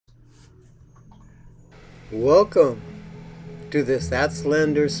Welcome to this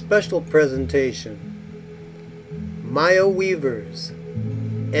Aztlander special presentation. Maya Weavers,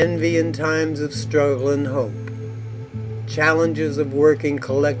 Envy in Times of Struggle and Hope. Challenges of Working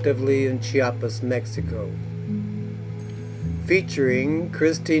Collectively in Chiapas, Mexico. Featuring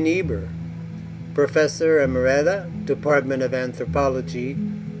Christine Eber, Professor Emerita, Department of Anthropology,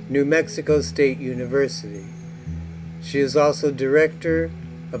 New Mexico State University. She is also Director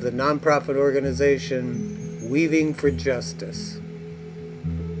of the nonprofit organization Weaving for Justice.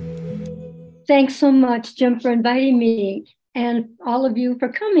 Thanks so much, Jim, for inviting me and all of you for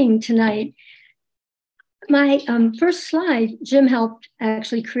coming tonight. My first slide, Jim helped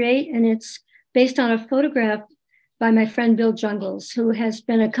actually create, and it's based on a photograph by my friend Bill Jungles, who has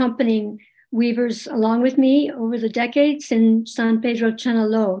been accompanying weavers along with me over the decades in San Pedro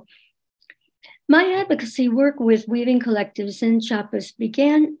Chenaló. My advocacy work with weaving collectives in Chiapas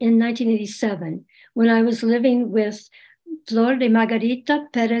began in 1987 when I was living with Flor de Margarita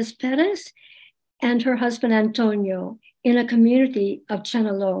Perez Perez and her husband Antonio in a community of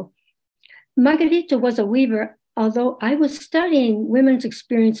Chenaló. Margarita was a weaver, although I was studying women's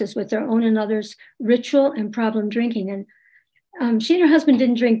experiences with their own and others' ritual and problem drinking. And she and her husband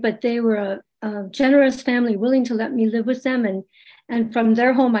didn't drink, but they were a generous family willing to let me live with them. And from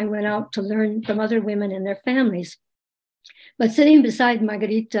their home, I went out to learn from other women and their families. But sitting beside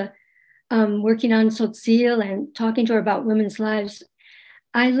Margarita, working on Tzotzil and talking to her about women's lives,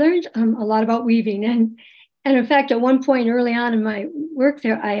 I learned a lot about weaving. And in fact, at one point early on in my work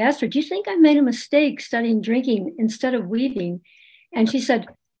there, I asked her, do you think I made a mistake studying drinking instead of weaving? And she said,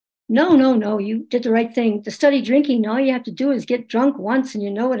 no, you did the right thing. To study drinking, all you have to do is get drunk once and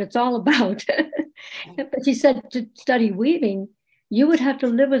you know what it's all about. But she said to study weaving, you would have to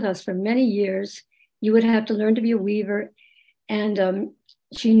live with us for many years. You would have to learn to be a weaver. And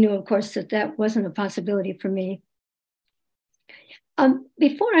she knew, of course, that that wasn't a possibility for me.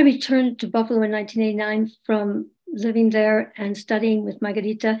 Before I returned to Buffalo in 1989 from living there and studying with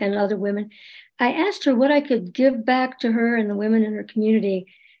Margarita and other women, I asked her what I could give back to her and the women in her community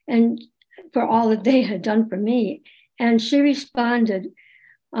and for all that they had done for me. And she responded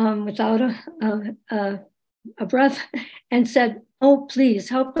without a breath and said, oh, please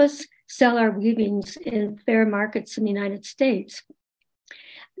help us sell our weavings in fair markets in the United States.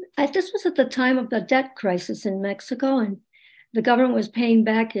 This was at the time of the debt crisis in Mexico, and the government was paying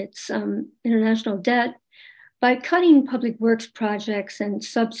back its international debt by cutting public works projects and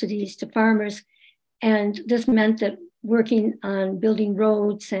subsidies to farmers. And this meant that working on building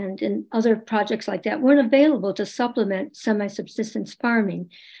roads and in other projects like that weren't available to supplement semi-subsistence farming.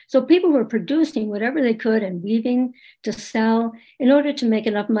 So people were producing whatever they could and weaving to sell in order to make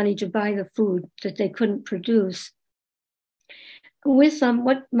enough money to buy the food that they couldn't produce. With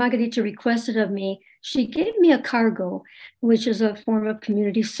what Margarita requested of me, she gave me a cargo, which is a form of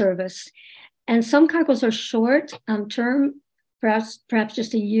community service. And some cargoes are short term, perhaps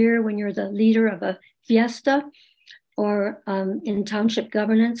just a year when you're the leader of a fiesta or in township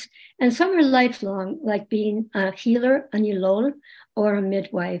governance. And some are lifelong, like being a healer, a nilol, or a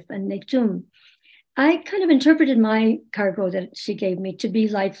midwife, a netum. I kind of interpreted my cargo that she gave me to be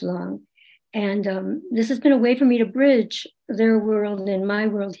lifelong. And this has been a way for me to bridge their world and my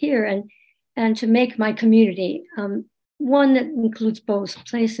world here and to make my community one that includes both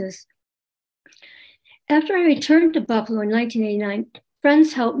places. After I returned to Buffalo in 1989,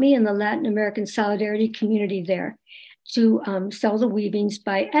 friends helped me in the Latin American Solidarity community there to sell the weavings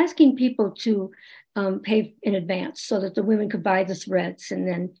by asking people to pay in advance so that the women could buy the threads and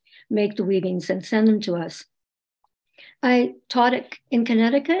then make the weavings and send them to us. I taught in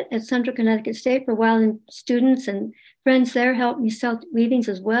Connecticut at Central Connecticut State for a while, and students and friends there helped me sell weavings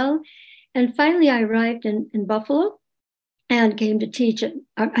as well. And finally, I arrived in Buffalo and came to teach in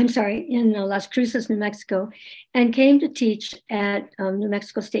Las Cruces, New Mexico, and came to teach at New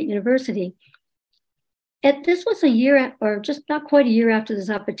Mexico State University. This was a year, or just not quite a year after the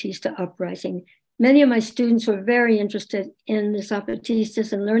Zapatista uprising. Many of my students were very interested in the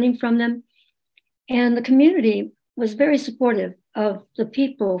Zapatistas and learning from them. And the community was very supportive of the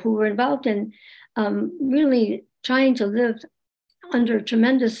people who were involved in really trying to live under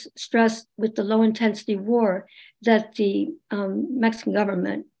tremendous stress with the low intensity war that the Mexican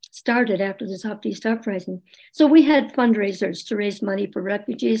government started after the Zapatista uprising. So we had fundraisers to raise money for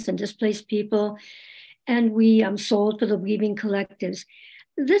refugees and displaced people, and we sold for the weaving collectives.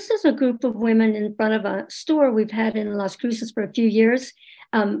 This is a group of women in front of a store we've had in Las Cruces for a few years.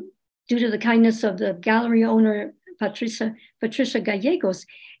 Due to the kindness of the gallery owner, Patricia Gallegos,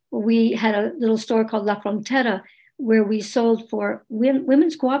 we had a little store called La Frontera, where we sold for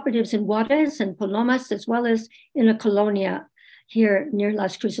women's cooperatives in Juarez and Palomas, as well as in a colonia here near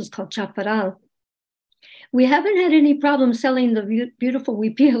Las Cruces called Chaparral. We haven't had any problem selling the beautiful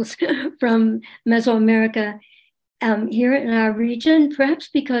huipiles from Mesoamerica here in our region, perhaps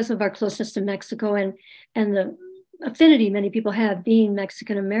because of our closeness to Mexico and the affinity many people have being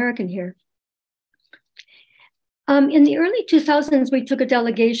Mexican-American here. In the early 2000s, we took a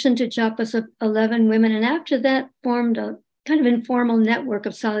delegation to Chiapas of 11 women, and after that formed a kind of informal network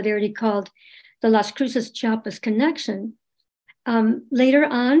of solidarity called the Las Cruces Chiapas Connection. Later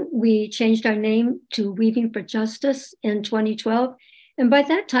on, we changed our name to Weaving for Justice in 2012. And by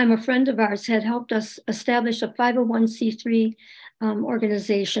that time, a friend of ours had helped us establish a 501c3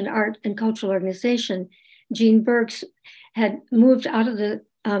 organization, art and cultural organization. Jean Burks had moved out of the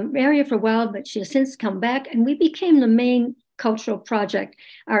area for a while, but she has since come back, and we became the main cultural project,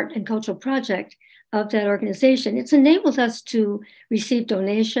 art and cultural project of that organization. It's enabled us to receive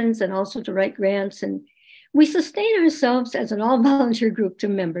donations and also to write grants, and we sustain ourselves as an all-volunteer group through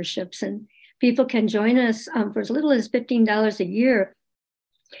memberships, and people can join us for as little as $15 a year.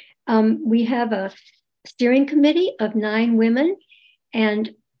 We have a steering committee of 9 women,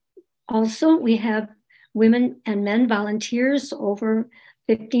 and also we have women and men volunteers, over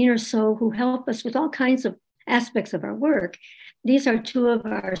 15 or so, who help us with all kinds of aspects of our work. These are 2 of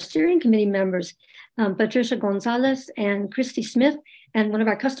our steering committee members, Patricia Gonzalez and Christy Smith, and one of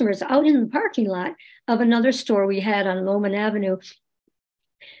our customers out in the parking lot of another store we had on Loman Avenue.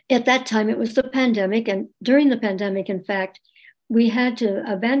 At that time, it was the pandemic, and during the pandemic, in fact, we had to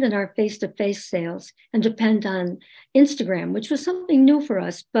abandon our face-to-face sales and depend on Instagram, which was something new for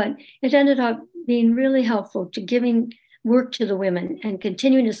us, but it ended up being really helpful to giving work to the women and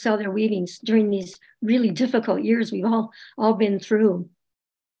continuing to sell their weavings during these really difficult years we've all been through.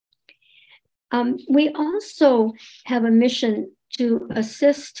 We also have a mission to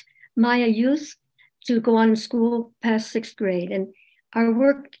assist Maya youth to go on to school past 6th grade. And our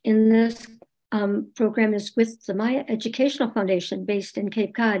work in this program is with the Maya Educational Foundation based in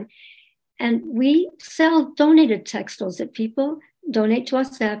Cape Cod. And we sell donated textiles that people donate to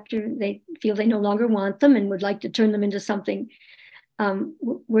us after they feel they no longer want them and would like to turn them into something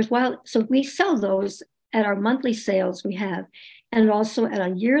worthwhile. So we sell those at our monthly sales we have, and also at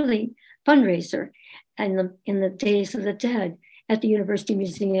a yearly fundraiser and in the Days of the Dead at the University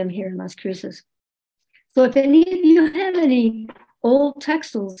Museum here in Las Cruces. So if any of you have any old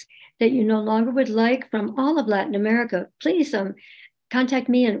textiles that you no longer would like from all of Latin America, please contact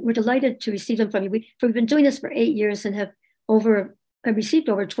me, and we're delighted to receive them from you. We've been doing this for 8 years and have received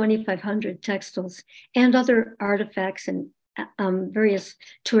over 2,500 textiles and other artifacts and various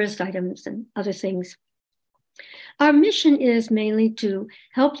tourist items and other things. Our mission is mainly to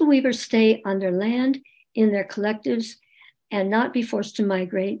help the weavers stay on their land, in their collectives, and not be forced to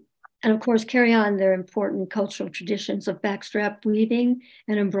migrate. And of course, carry on their important cultural traditions of backstrap weaving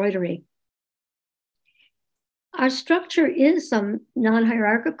and embroidery. Our structure is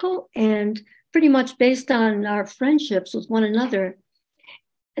non-hierarchical and pretty much based on our friendships with one another.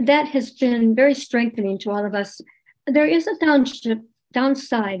 That has been very strengthening to all of us. There is a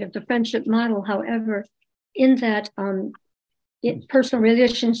downside of the friendship model, however, in that personal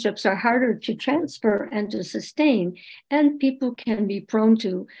relationships are harder to transfer and to sustain, and people can be prone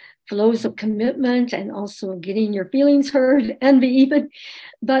to flows of commitment and also getting your feelings heard, envy even.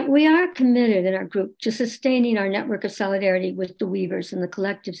 But we are committed in our group to sustaining our network of solidarity with the weavers and the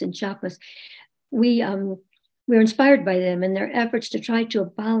collectives in Chiapas. We're inspired by them and their efforts to try to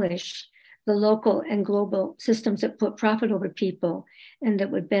abolish the local and global systems that put profit over people and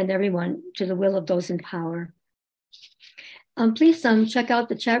that would bend everyone to the will of those in power. Please check out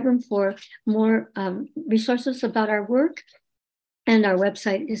the chat room for more resources about our work, and our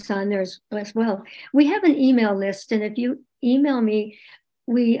website is on there as well. We have an email list, and if you email me,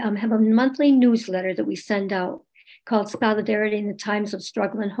 we have a monthly newsletter that we send out called Solidarity in the Times of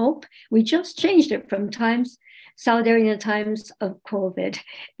Struggle and Hope. We just changed it from Solidarity in the Times of COVID,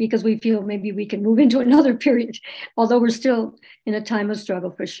 because we feel maybe we can move into another period, although we're still in a time of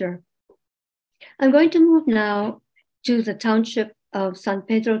struggle for sure. I'm going to move now to the township of San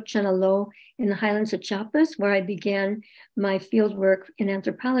Pedro Chenaló in the highlands of Chiapas, where I began my field work in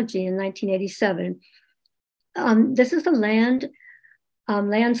anthropology in 1987. This is the land.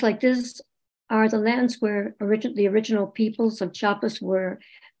 Lands like this are the lands where the original peoples of Chiapas were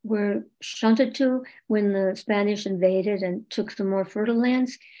shunted to when the Spanish invaded and took the more fertile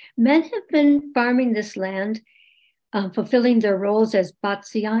lands. Men have been farming this land, fulfilling their roles as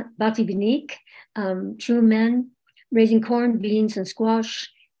batibinik, true men, raising corn, beans, and squash,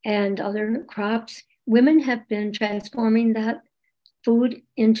 and other crops women have been transforming that food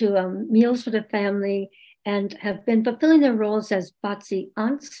into meals for the family and have been fulfilling their roles as Batsi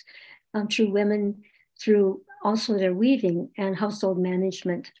aunts, true women, through also their weaving and household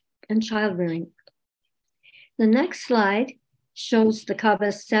management and child rearing. The next slide shows the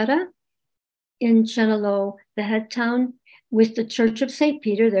cabecera in Chenalo, the head town, with the Church of St.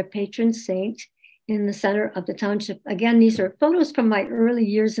 Peter, their patron saint, in the center of the township. Again, these are photos from my early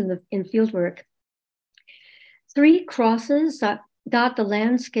years in fieldwork. 3 crosses dot the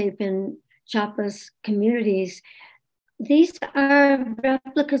landscape in Chiapas communities. These are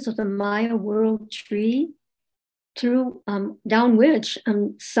replicas of the Maya world tree, through down which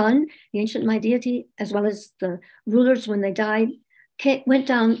Sun, the ancient Maya deity, as well as the rulers when they died, went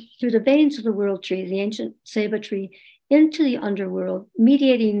down through the veins of the world tree, the ancient Ceiba tree, into the underworld,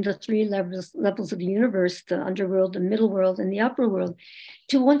 mediating the 3 levels of the universe, the underworld, the middle world, and the upper world,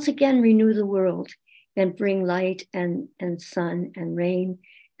 to once again renew the world and bring light and sun and rain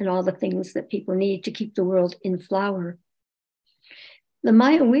and all the things that people need to keep the world in flower. The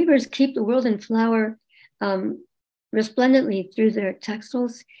Maya weavers keep the world in flower resplendently through their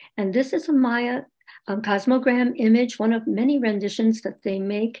textiles. And this is a Maya cosmogram image, one of many renditions that they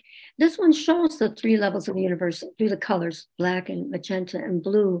make. This one shows the 3 levels of the universe through the colors, black and magenta and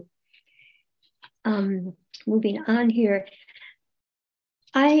blue. Moving on here,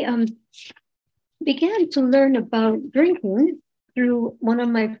 I began to learn about drinking through one of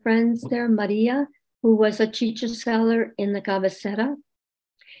my friends there, Maria, who was a chicha seller in the cabecera.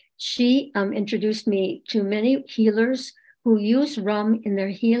 She introduced me to many healers who use rum in their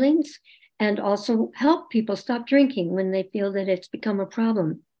healings and also help people stop drinking when they feel that it's become a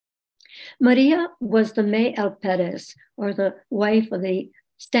problem. Maria was the May El Perez, or the wife of the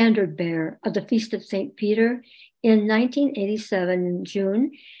standard bearer of the Feast of St. Peter in 1987 in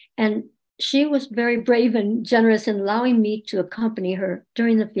June. And she was very brave and generous in allowing me to accompany her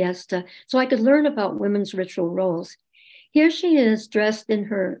during the fiesta so I could learn about women's ritual roles. Here she is dressed in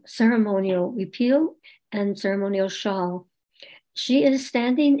her ceremonial huipil and ceremonial shawl. She is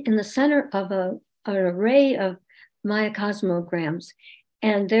standing in the center of an array of Maya cosmograms.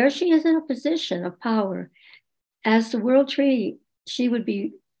 And there she is in a position of power. As the world tree, she would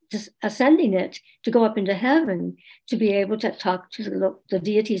be ascending it to go up into heaven, to be able to talk to the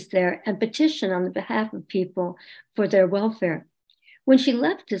deities there and petition on the behalf of people for their welfare. When she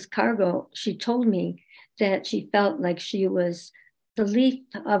left this cargo, she told me that she felt like she was the leaf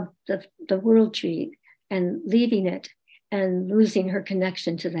of the world tree and leaving it and losing her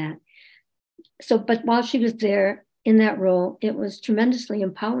connection to that. So, but while she was there in that role, it was tremendously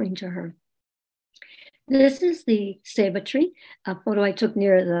empowering to her. This is the Ceiba tree, a photo I took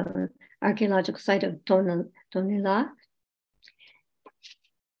near the archaeological site of Tonila.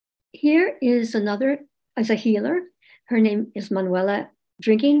 Here is another, as a healer. Her name is Manuela,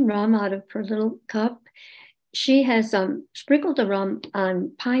 drinking rum out of her little cup. She has sprinkled the rum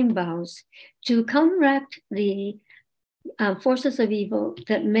on pine boughs to counteract the forces of evil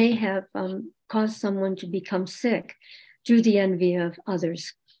that may have caused someone to become sick through the envy of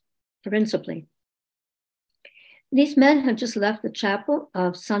others, principally. These men have just left the chapel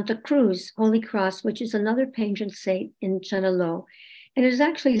of Santa Cruz, Holy Cross, which is another patron saint in Chenalo. And it is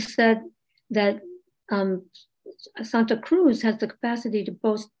actually said that Santa Cruz has the capacity to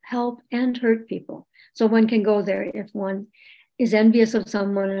both help and hurt people. So one can go there if one is envious of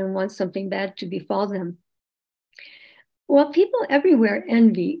someone and wants something bad to befall them. Well, people everywhere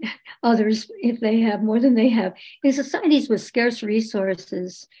envy others if they have more than they have. In societies with scarce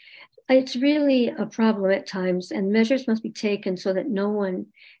resources, it's really a problem at times, and measures must be taken so that no one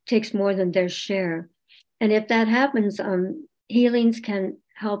takes more than their share. And if that happens, healings can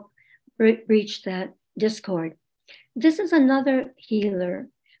help breach that discord. This is another healer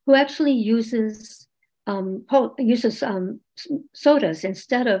who actually uses sodas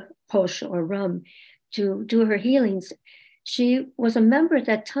instead of posh or rum to do her healings. She was a member at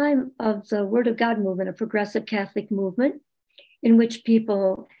that time of the Word of God movement, a progressive Catholic movement in which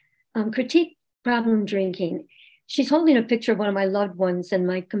people critique problem drinking. She's holding a picture of one of my loved ones and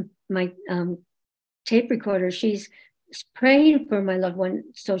my tape recorder. She's praying for my loved one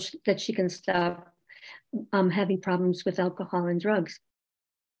so that she can stop having problems with alcohol and drugs.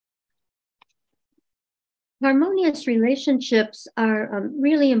 Harmonious relationships are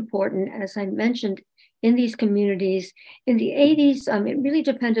really important, as I mentioned, in these communities. In the 80s, it really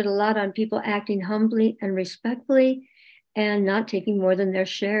depended a lot on people acting humbly and respectfully and not taking more than their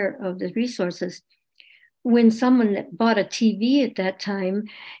share of the resources. When someone bought a TV at that time,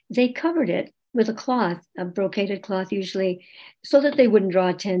 they covered it with a cloth, a brocaded cloth usually, so that they wouldn't draw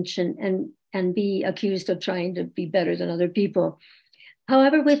attention. And and be accused of trying to be better than other people.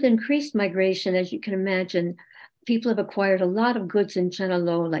 However, with increased migration, as you can imagine, people have acquired a lot of goods in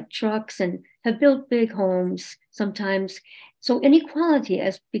Chenaló, like trucks, and have built big homes sometimes. So inequality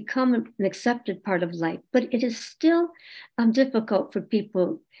has become an accepted part of life, but it is still difficult for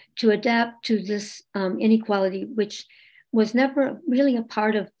people to adapt to this inequality, which was never really a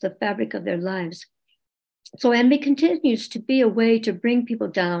part of the fabric of their lives. So envy continues to be a way to bring people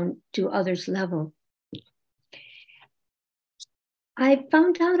down to others' level. I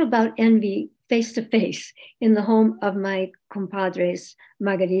found out about envy face to face in the home of my compadres,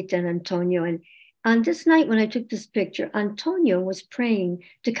 Margarita and Antonio. And on this night when I took this picture, Antonio was praying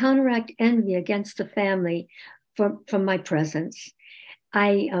to counteract envy against the family from my presence.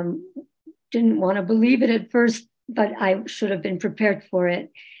 I didn't want to believe it at first, but I should have been prepared for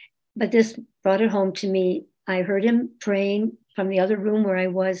it. But this brought it home to me. I heard him praying from the other room where I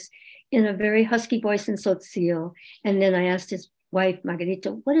was in a very husky voice in Tzotzil. And then I asked his wife,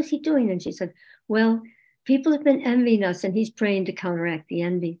 Margarita, what is he doing? And she said, well, people have been envying us and he's praying to counteract the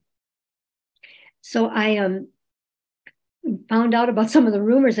envy. So I found out about some of the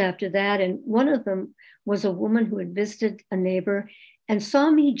rumors after that. And one of them was a woman who had visited a neighbor and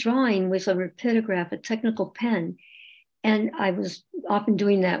saw me drawing with a rapidograph, a technical pen. And I was often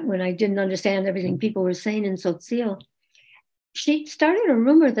doing that when I didn't understand everything people were saying in Tzotzil. She started a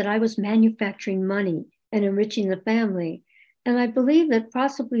rumor that I was manufacturing money and enriching the family. And I believe that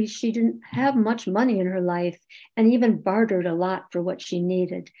possibly she didn't have much money in her life and even bartered a lot for what she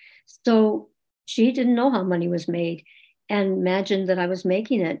needed. So she didn't know how money was made and imagined that I was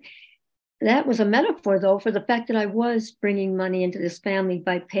making it. That was a metaphor, though, for the fact that I was bringing money into this family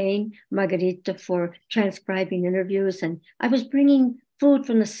by paying Margarita for transcribing interviews. And I was bringing food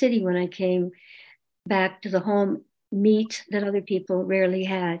from the city when I came back to the home, meat that other people rarely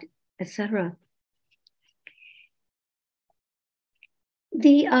had, etc.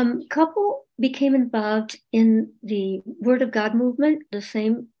 The couple became involved in the Word of God movement, the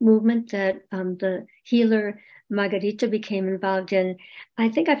same movement that the healer Margarita became involved in. I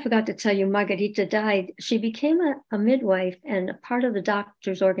think I forgot to tell you, Margarita died. She became a midwife and a part of the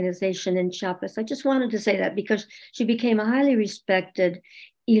doctors' organization in Chiapas. I just wanted to say that because she became a highly respected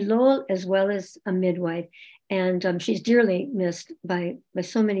Ilol as well as a midwife. And she's dearly missed by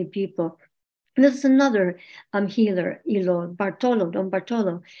so many people. And this is another healer, Ilol, Don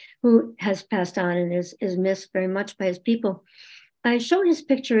Bartolo, who has passed on and is missed very much by his people. I showed his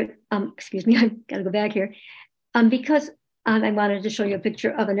picture, excuse me, I've got to go back here, because I wanted to show you a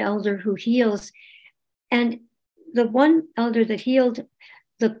picture of an elder who heals. And the one elder that healed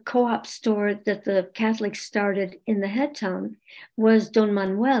the co-op store that the Catholics started in the head town was Don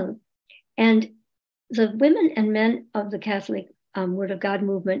Manuel. And the women and men of the Catholic Word of God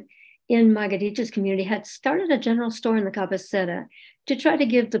movement in Margarita's community had started a general store in the Cabecera to try to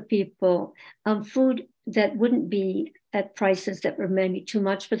give the people food that wouldn't be at prices that were maybe too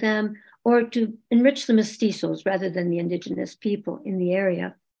much for them, or to enrich the mestizos rather than the indigenous people in the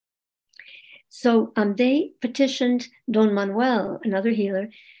area. So they petitioned Don Manuel, another healer,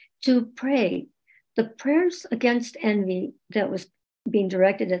 to pray. The prayers against envy that was being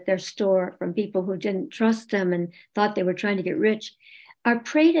directed at their store from people who didn't trust them and thought they were trying to get rich are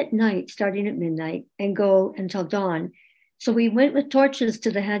prayed at night, starting at midnight, and go until dawn. So we went with torches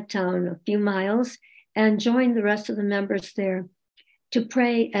to the head town a few miles and joined the rest of the members there to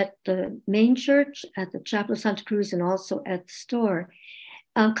pray at the main church, at the Chapel of Santa Cruz, and also at the store.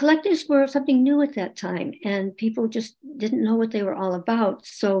 Collectives were something new at that time, and people just didn't know what they were all about.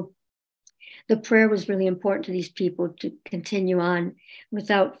 So the prayer was really important to these people to continue on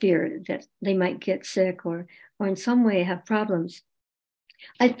without fear that they might get sick or in some way have problems.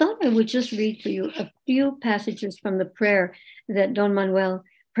 I thought I would just read for you a few passages from the prayer that Don Manuel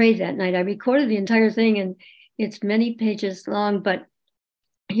prayed that night. I recorded the entire thing and it's many pages long, but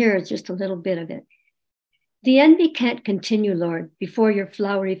here is just a little bit of it. The envy can't continue, Lord, before your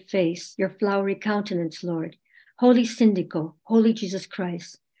flowery face, your flowery countenance, Lord. Holy Syndico, Holy Jesus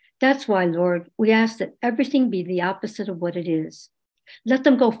Christ. That's why, Lord, we ask that everything be the opposite of what it is. Let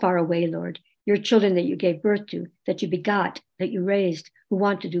them go far away, Lord, your children that you gave birth to, that you begot, that you raised, who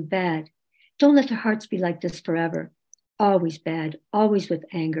want to do bad. Don't let their hearts be like this forever. Always bad, always with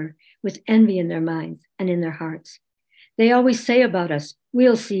anger, with envy in their minds and in their hearts. They always say about us,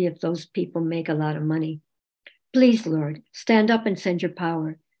 we'll see if those people make a lot of money. Please, Lord, stand up and send your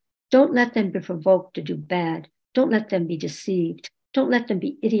power. Don't let them be provoked to do bad. Don't let them be deceived. Don't let them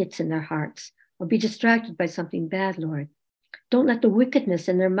be idiots in their hearts or be distracted by something bad, Lord. Don't let the wickedness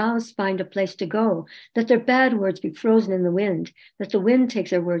in their mouths find a place to go. Let their bad words be frozen in the wind. Let the wind take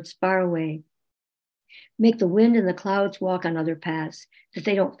their words far away. Make the wind and the clouds walk on other paths, that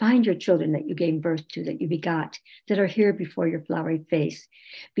they don't find your children that you gave birth to, that you begot, that are here before your flowery face,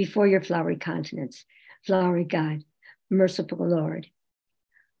 before your flowery countenance. Flowery God, merciful Lord.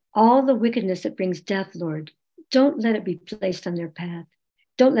 All the wickedness that brings death, Lord, don't let it be placed on their path.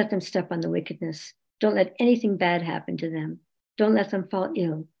 Don't let them step on the wickedness. Don't let anything bad happen to them. Don't let them fall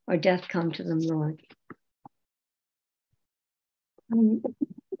ill or death come to them, Lord. In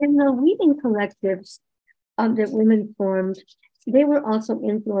the weaving collectives that women formed, they were also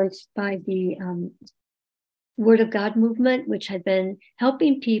influenced by the Word of God movement, which had been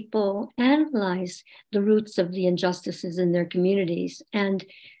helping people analyze the roots of the injustices in their communities. And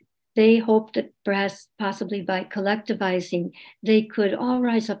they hoped that perhaps possibly by collectivizing, they could all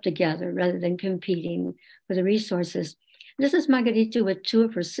rise up together rather than competing for the resources. This is Margarita with two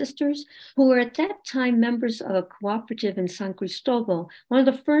of her sisters, who were at that time members of a cooperative in San Cristobal, one of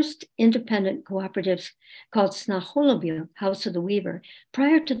the first independent cooperatives called Snaholobio, House of the Weaver.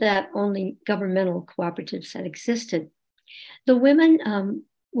 Prior to that, only governmental cooperatives had existed. The women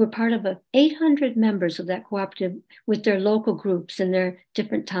were part of 800 members of that cooperative with their local groups in their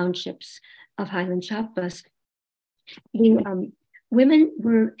different townships of Highland Chiapas. The women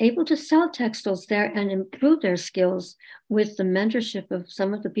were able to sell textiles there and improve their skills with the mentorship of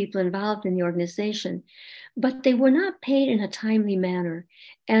some of the people involved in the organization, but they were not paid in a timely manner.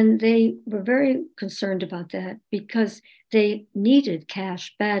 And they were very concerned about that because they needed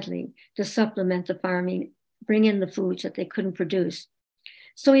cash badly to supplement the farming, bring in the foods that they couldn't produce.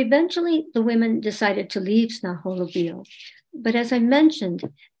 So eventually the women decided to leave Snaholobio. But as I mentioned,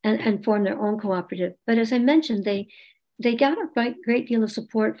 and form their own cooperative, but as I mentioned, they got a great deal of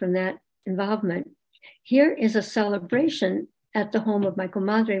support from that involvement. Here is a celebration at the home of my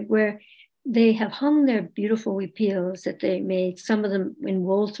comadre where they have hung their beautiful huipilos that they made, some of them in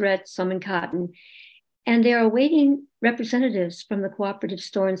wool thread, some in cotton, and they are awaiting representatives from the cooperative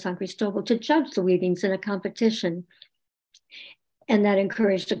store in San Cristobal to judge the weavings in a competition. And that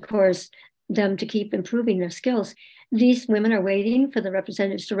encouraged, of course, them to keep improving their skills. These women are waiting for the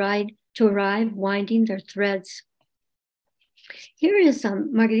representatives to arrive, winding their threads. Here is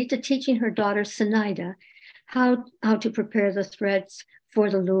Margarita teaching her daughter, Sinaida, how to prepare the threads for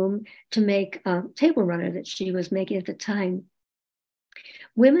the loom to make a table runner that she was making at the time.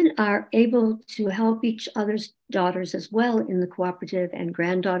 Women are able to help each other's daughters as well in the cooperative and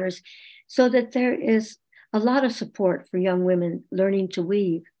granddaughters, so that there is a lot of support for young women learning to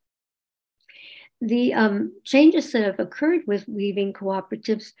weave. The changes that have occurred with weaving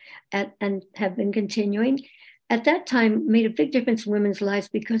cooperatives and have been continuing at that time made a big difference in women's lives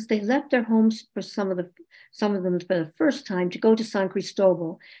because they left their homes for some of them for the first time to go to San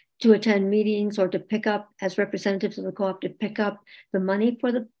Cristobal to attend meetings or to pick up, as representatives of the co-op, to pick up the money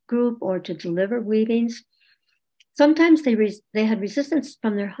for the group or to deliver weavings. Sometimes they had resistance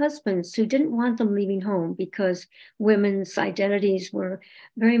from their husbands who didn't want them leaving home because women's identities were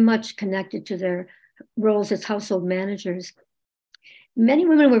very much connected to their roles as household managers. Many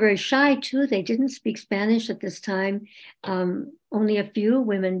women were very shy too. They didn't speak Spanish at this time. Only a few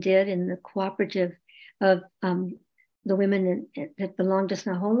women did in the cooperative of the women that belonged to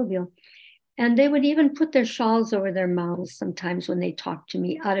Snaholobio. And they would even put their shawls over their mouths sometimes when they talked to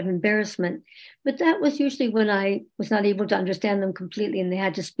me out of embarrassment. But that was usually when I was not able to understand them completely and they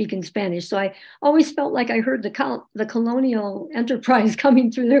had to speak in Spanish. So I always felt like I heard the colonial enterprise coming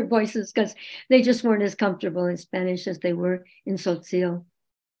through their voices because they just weren't as comfortable in Spanish as they were in Tzotzil.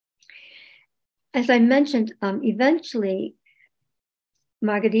 As I mentioned, eventually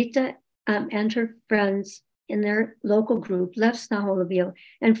Margarita and her friends in their local group left Snaholobio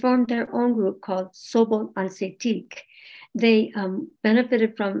and formed their own group called Sobol Ansetik. They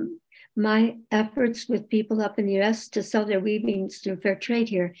benefited from my efforts with people up in the US to sell their weavings through fair trade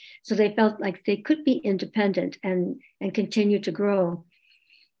here. So they felt like they could be independent and continue to grow.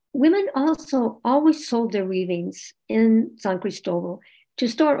 Women also always sold their weavings in San Cristobal to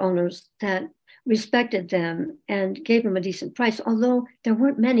store owners that respected them and gave them a decent price, although there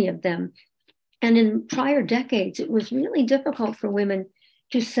weren't many of them. And in prior decades, it was really difficult for women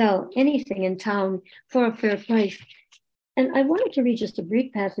to sell anything in town for a fair price. And I wanted to read just a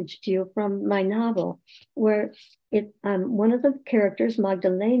brief passage to you from my novel, where one of the characters,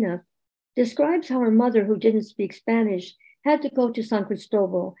 Magdalena, describes how her mother, who didn't speak Spanish, had to go to San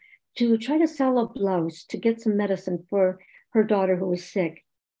Cristobal to try to sell a blouse to get some medicine for her daughter who was sick.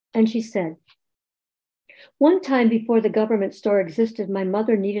 And she said, One time before the government store existed, my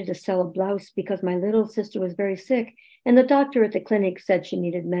mother needed to sell a blouse because my little sister was very sick, and the doctor at the clinic said she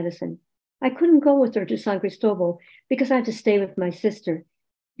needed medicine. I couldn't go with her to San Cristobal because I had to stay with my sister.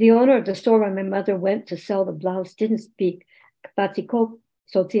 The owner of the store where my mother went to sell the blouse didn't speak Kpatsiko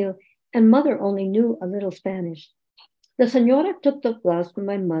Sotil, and mother only knew a little Spanish. The senora took the blouse from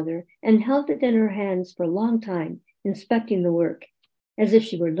my mother and held it in her hands for a long time, inspecting the work, as if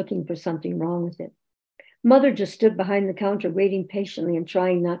she were looking for something wrong with it. Mother just stood behind the counter, waiting patiently and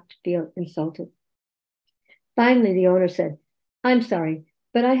trying not to feel insulted. Finally, the owner said, "I'm sorry,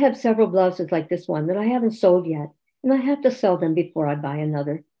 but I have several blouses like this one that I haven't sold yet, and I have to sell them before I buy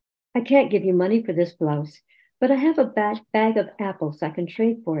another. I can't give you money for this blouse, but I have a bag of apples I can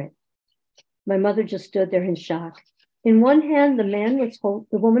trade for it." My mother just stood there in shock. In one hand, the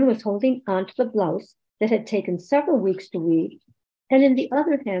woman was holding onto the blouse that had taken several weeks to weave, and in the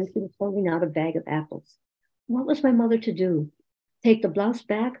other hand, she was holding out a bag of apples. What was my mother to do? Take the blouse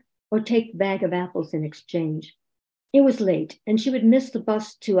back or take the bag of apples in exchange? It was late, and she would miss the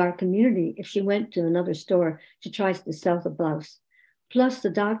bus to our community if she went to another store to try to sell the blouse. Plus, the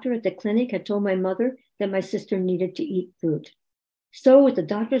doctor at the clinic had told my mother that my sister needed to eat fruit. So, with the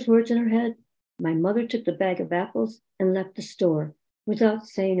doctor's words in her head, my mother took the bag of apples and left the store without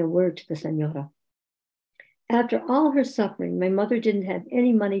saying a word to the senora. After all her suffering, my mother didn't have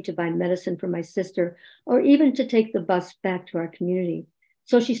any money to buy medicine for my sister or even to take the bus back to our community.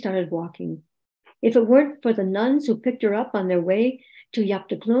 So she started walking. If it weren't for the nuns who picked her up on their way to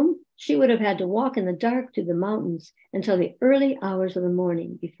Yaptaklum, she would have had to walk in the dark through the mountains until the early hours of the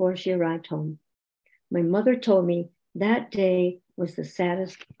morning before she arrived home. My mother told me that day was the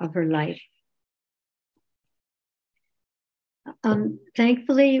saddest of her life.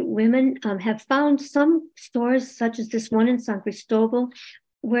 Thankfully, women have found some stores, such as this one in San Cristobal,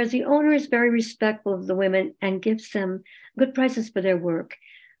 where the owner is very respectful of the women and gives them good prices for their work.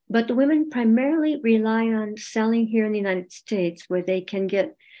 But the women primarily rely on selling here in the United States, where they can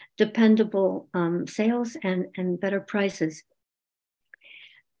get dependable sales and better prices.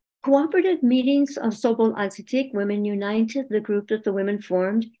 Cooperative meetings of Sobol Ansitik, Women United, the group that the women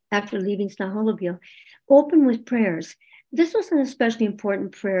formed after leaving Snaholobil, opened with prayers. This was an especially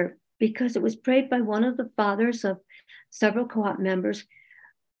important prayer because it was prayed by one of the fathers of several co-op members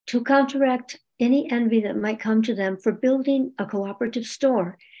to counteract any envy that might come to them for building a cooperative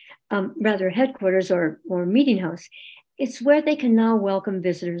store, rather headquarters or meeting house. It's where they can now welcome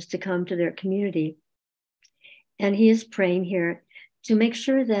visitors to come to their community. And he is praying here to make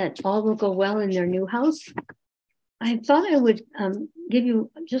sure that all will go well in their new house. I thought I would give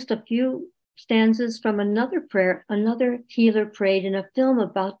you just a few stanzas from another prayer another healer prayed in a film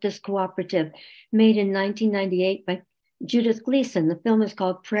about this cooperative made in 1998 by Judith Gleason. The film is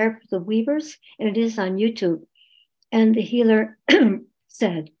called Prayer for the Weavers, and it is on YouTube. And the healer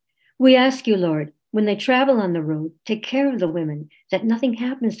said, "We ask you, Lord, when they travel on the road, take care of the women, that nothing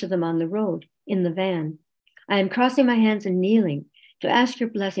happens to them on the road, in the van. I am crossing my hands and kneeling to ask your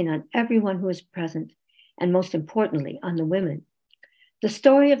blessing on everyone who is present, and most importantly, on the women. The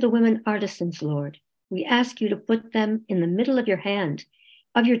story of the women artisans, Lord, we ask you to put them in the middle of your hand,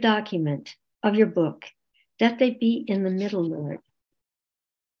 of your document, of your book, that they be in the middle, Lord."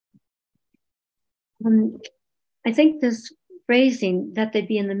 I think this phrasing, "that they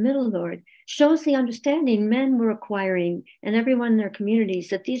be in the middle, Lord," shows the understanding men were acquiring and everyone in their communities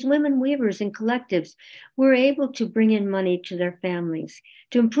that these women weavers and collectives were able to bring in money to their families,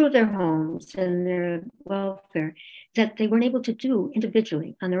 to improve their homes and their welfare, that they weren't able to do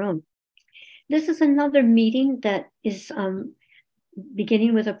individually on their own. This is another meeting that is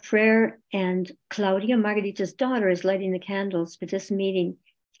beginning with a prayer, and Claudia, Margarita's daughter, is lighting the candles for this meeting.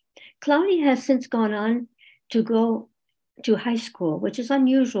 Claudia has since gone on to go to high school, which is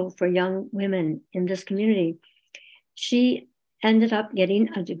unusual for young women in this community. She ended up getting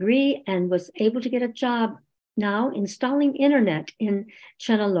a degree and was able to get a job now installing internet in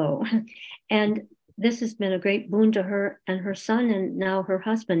Chenalo. And this has been a great boon to her and her son and now her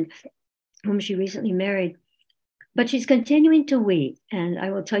husband, whom she recently married. But she's continuing to weave, and I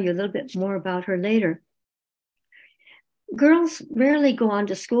will tell you a little bit more about her later. Girls rarely go on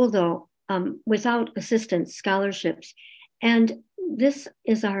to school, though, without assistance, scholarships. And this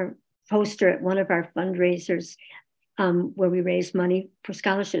is our poster at one of our fundraisers, where we raise money for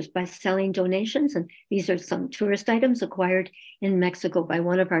scholarships by selling donations. And these are some tourist items acquired in Mexico by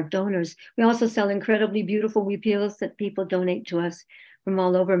one of our donors. We also sell incredibly beautiful huipiles that people donate to us from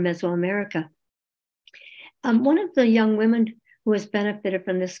all over Mesoamerica. One of the young women who has benefited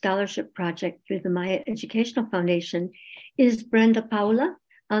from this scholarship project through the Maya Educational Foundation is Brenda Paula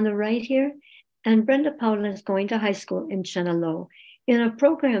on the right here. And Brenda Paula is going to high school in Chenalo in a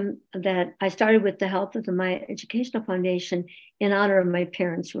program that I started with the help of the Maya Educational Foundation in honor of my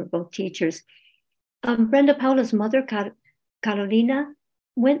parents, who were both teachers. Brenda Paula's mother, Carolina,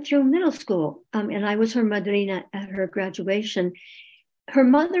 went through middle school, and I was her madrina at her graduation. Her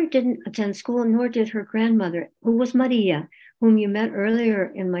mother didn't attend school, nor did her grandmother, who was Maria, whom you met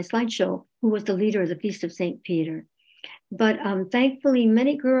earlier in my slideshow, who was the leader of the Feast of St. Peter. But thankfully,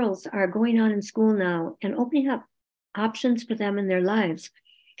 many girls are going on in school now and opening up options for them in their lives.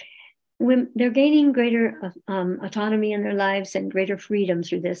 They're gaining greater autonomy in their lives and greater freedom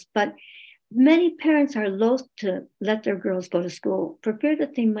through this. But many parents are loath to let their girls go to school for fear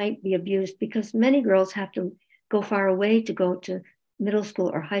that they might be abused, because many girls have to go far away to go to middle school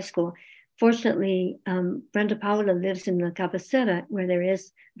or high school. Fortunately, Brenda Paula lives in the Cabecera, where there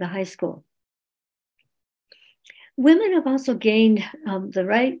is the high school. Women have also gained the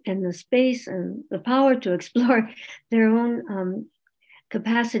right and the space and the power to explore their own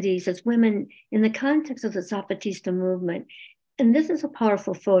capacities as women in the context of the Zapatista movement. And this is a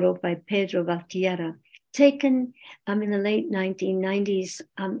powerful photo by Pedro Valtierra, taken in the late 1990s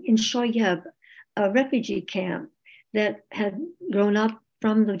in Xoyab, a refugee camp that had grown up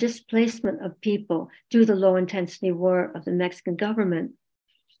from the displacement of people through the low-intensity war of the Mexican government.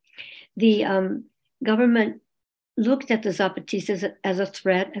 The government looked at the Zapatistas as a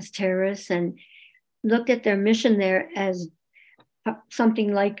threat, as terrorists, and looked at their mission there as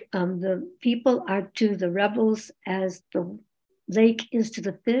something like the people are to the rebels as the lake is to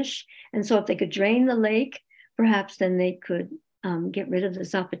the fish. And so if they could drain the lake, perhaps then they could get rid of the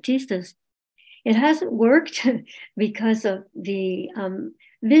Zapatistas. It hasn't worked because of the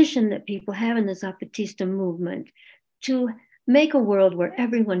vision that people have in the Zapatista movement to make a world where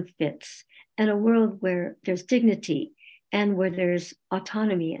everyone fits, and a world where there's dignity and where there's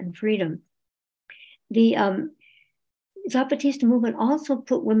autonomy and freedom. The Zapatista movement also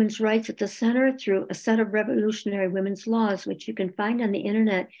put women's rights at the center through a set of revolutionary women's laws, which you can find on the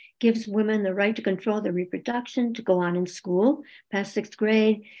internet, gives women the right to control their reproduction, to go on in school past 6th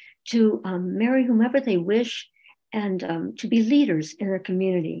grade, to marry whomever they wish, and to be leaders in their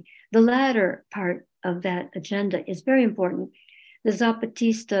community. The latter part of that agenda is very important. The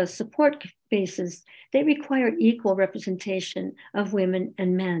Zapatista support bases, they require equal representation of women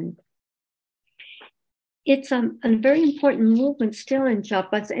and men. It's a very important movement still in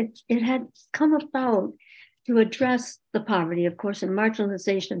Chiapas. It had come about to address the poverty, of course, and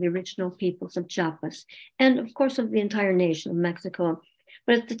marginalization of the original peoples of Chiapas, and of course of the entire nation of Mexico.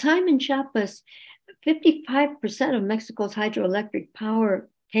 But at the time in Chiapas, 55% of Mexico's hydroelectric power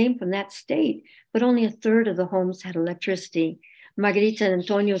came from that state, but only 1/3 of the homes had electricity. Margarita and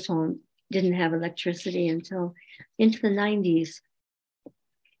Antonio's home didn't have electricity until into the 90s.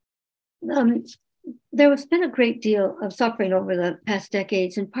 There has been a great deal of suffering over the past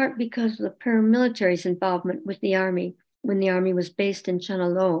decades, in part because of the paramilitary's involvement with the army when the army was based in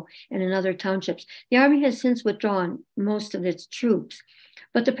Chenalo and in other townships. The army has since withdrawn most of its troops,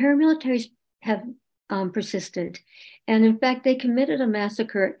 but the paramilitaries have persisted. And in fact, they committed a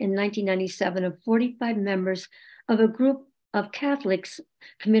massacre in 1997 of 45 members of a group of Catholics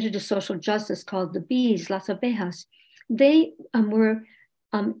committed to social justice called the Bees, Las Abejas. They were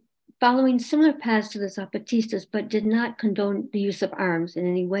following similar paths to the Zapatistas, but did not condone the use of arms in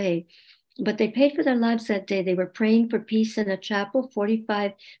any way. But they paid for their lives that day. They were praying for peace in a chapel,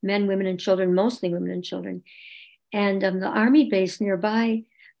 45 men, women, and children, mostly women and children. And the army base nearby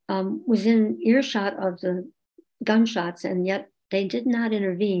was in earshot of the gunshots, and yet they did not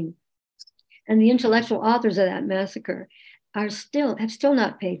intervene. And the intellectual authors of that massacre have still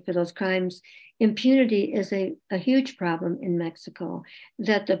not paid for those crimes. Impunity is a huge problem in Mexico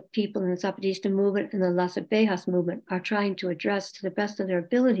that the people in the Zapatista movement and the Las Abejas movement are trying to address to the best of their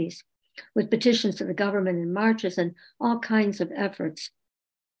abilities, with petitions to the government and marches and all kinds of efforts.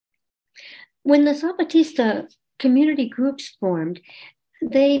 When the Zapatista community groups formed,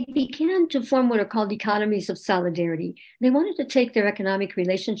 they began to form what are called economies of solidarity. They wanted to take their economic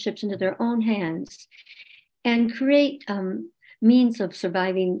relationships into their own hands and create means of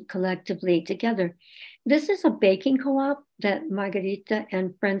surviving collectively together. This is a baking co-op that Margarita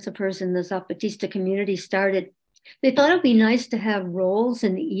and friends of hers in the Zapatista community started. They thought it'd be nice to have rolls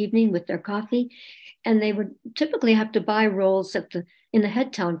in the evening with their coffee, and they would typically have to buy rolls in the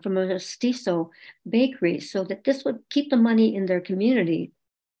head town from a mestizo bakery, so that this would keep the money in their community.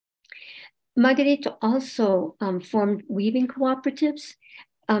 Margarita also formed weaving cooperatives.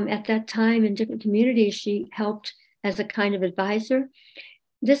 At that time in different communities, she helped as a kind of advisor.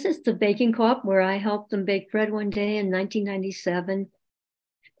 This is the baking co-op where I helped them bake bread one day in 1997.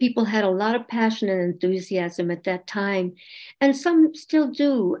 People had a lot of passion and enthusiasm at that time, and some still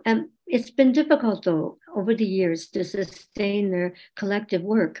do. And it's been difficult, though, over the years to sustain their collective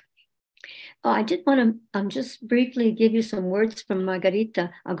work. I did want to just briefly give you some words from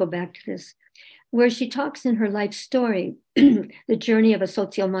Margarita. I'll go back to this, where she talks in her life story, the journey of a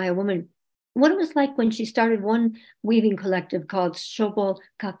social Maya woman, what it was like when she started one weaving collective called Shohobal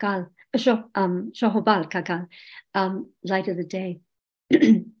Kakal, Light of the Day.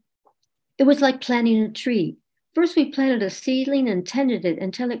 It was like planting a tree. First, we planted a seedling and tended it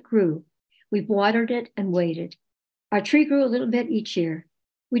until it grew. We watered it and waited. Our tree grew a little bit each year.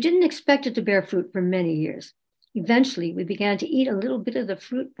 We didn't expect it to bear fruit for many years. Eventually, we began to eat a little bit of the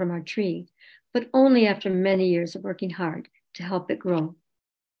fruit from our tree, but only after many years of working hard to help it grow.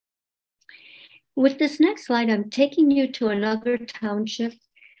 With this next slide, I'm taking you to another township,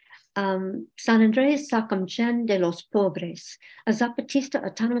 San Andrés Sacamchen de los Pobres, a Zapatista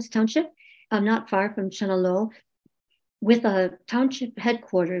autonomous township not far from Chenaló, with a township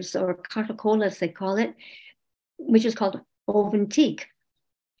headquarters, or Cartacola as they call it, which is called Oventique.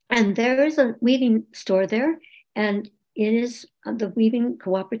 And there is a weaving store there, and it is the weaving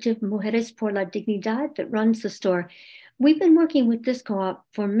cooperative Mujeres por la Dignidad that runs the store. We've been working with this co-op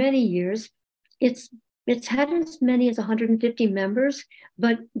for many years. It's had as many as 150 members,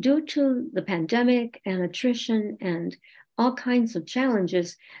 but due to the pandemic and attrition and all kinds of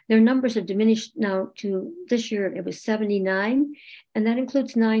challenges, their numbers have diminished now to this year. It was 79, and that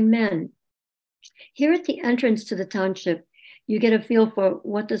includes 9 men. Here at the entrance to the township, you get a feel for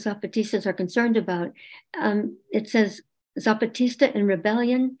what the Zapatistas are concerned about. It says, Zapatista in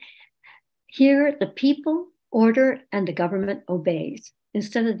rebellion. Here, the people order and the government obeys,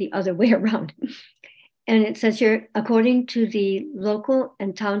 instead of the other way around. And it says here, according to the local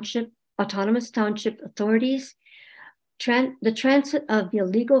and autonomous township authorities, the transit of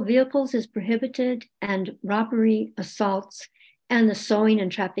illegal vehicles is prohibited, and robbery, assaults, and the sewing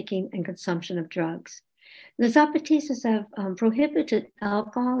and trafficking and consumption of drugs. The Zapatistas have prohibited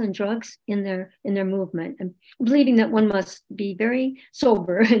alcohol and drugs in their movement, and believing that one must be very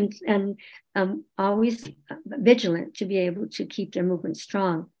sober and always vigilant to be able to keep their movement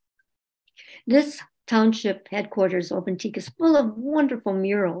strong. This township headquarters, Oventique, is full of wonderful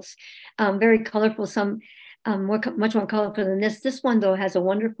murals, very colorful, some much more colorful than this. This one, though, has a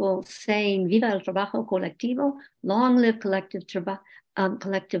wonderful saying, Viva el trabajo colectivo, long live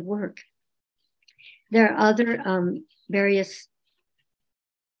collective work. There are other various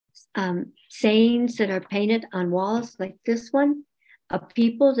sayings that are painted on walls, like this one. A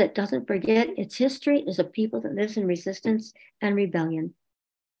people that doesn't forget its history is a people that lives in resistance and rebellion.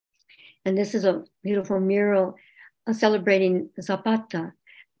 And this is a beautiful mural celebrating Zapata,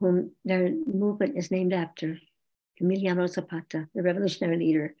 whom their movement is named after, Emiliano Zapata, the revolutionary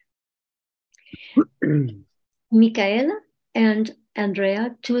leader. Micaela and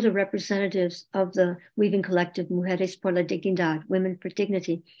Andrea, two of the representatives of the weaving collective Mujeres por la Dignidad, Women for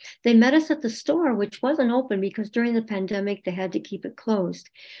Dignity, they met us at the store, which wasn't open because during the pandemic they had to keep it closed.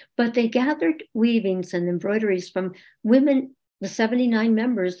 But they gathered weavings and embroideries from women, the 79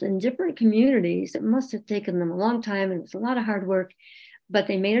 members in different communities. It must have taken them a long time, and it was a lot of hard work. But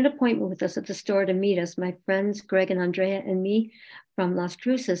they made an appointment with us at the store to meet us, my friends, Greg and Andrea and me from Las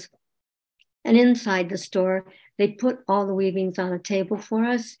Cruces. And inside the store, they put all the weavings on a table for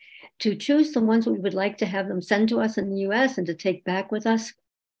us to choose the ones we would like to have them send to us in the US and to take back with us.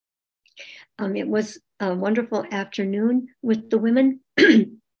 It was a wonderful afternoon with the women.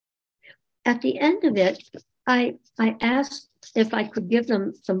 At the end of it, I asked if I could give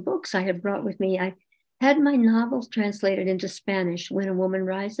them some books I had brought with me. I had my novels translated into Spanish, When a Woman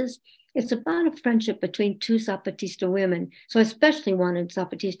Rises. It's about a friendship between two Zapatista women. So I especially wanted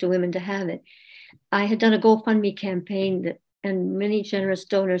Zapatista women to have it. I had done a GoFundMe campaign and many generous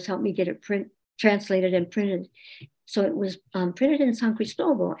donors helped me get it translated and printed. So it was printed in San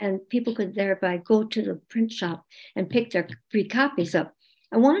Cristobal, and people could thereby go to the print shop and pick their free copies up.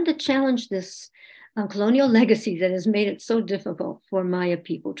 I wanted to challenge this colonial legacy that has made it so difficult for Maya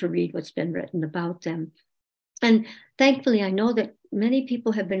people to read what's been written about them. And thankfully, I know that many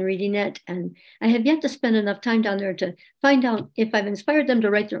people have been reading it, and I have yet to spend enough time down there to find out if I've inspired them to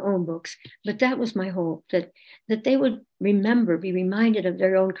write their own books. But that was my hope, that they would be reminded of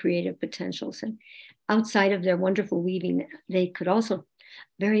their own creative potentials. And outside of their wonderful weaving, they could also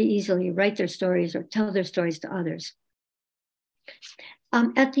very easily write their stories or tell their stories to others.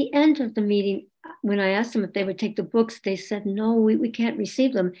 At the end of the meeting, when I asked them if they would take the books, they said, no, we can't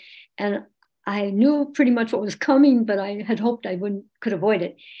receive them. And I knew pretty much what was coming, but I had hoped I could avoid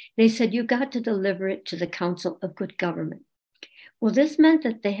it. They said, you got to deliver it to the Council of Good Government. Well, this meant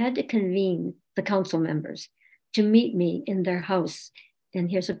that they had to convene the council members to meet me in their house. And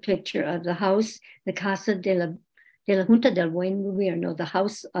here's a picture of the house, the Casa de la Junta del Buen Gobierno, the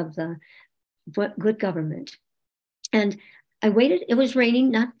house of the good government. And I waited. It was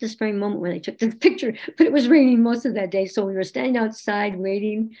raining, not this very moment when I took this picture, but it was raining most of that day. So we were standing outside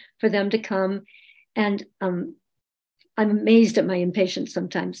waiting for them to come. And I'm amazed at my impatience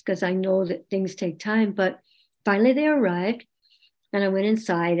sometimes because I know that things take time. But finally they arrived and I went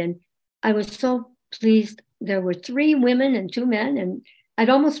inside and I was so pleased. There were 3 women and 2 men. And I'd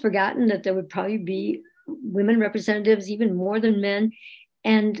almost forgotten that there would probably be women representatives, even more than men.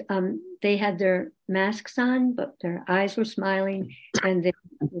 And they had their masks on, but their eyes were smiling, and they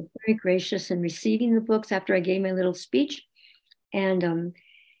were very gracious in receiving the books after I gave my little speech, and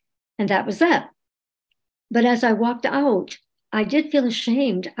that was that. But as I walked out, I did feel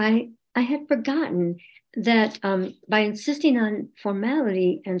ashamed. I had forgotten that by insisting on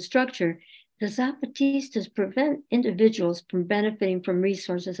formality and structure, the Zapatistas prevent individuals from benefiting from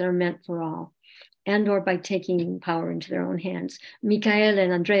resources that are meant for all, and or by taking power into their own hands. Michael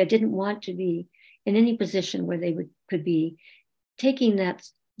and Andrea didn't want to be in any position where they could be taking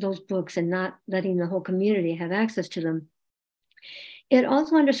those books and not letting the whole community have access to them. It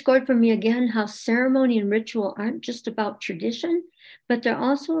also underscored for me again how ceremony and ritual aren't just about tradition, but they're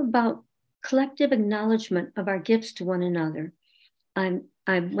also about collective acknowledgement of our gifts to one another.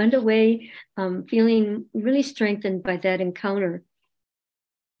 I went away feeling really strengthened by that encounter.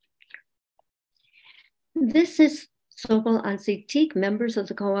 This is Sobel Ansitik, members of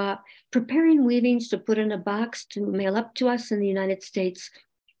the co-op, preparing weavings to put in a box to mail up to us in the United States.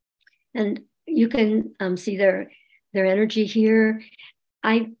 And you can see their energy here.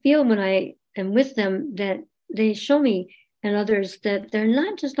 I feel when I am with them that they show me and others that they're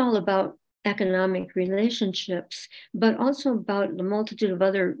not just all about economic relationships, but also about the multitude of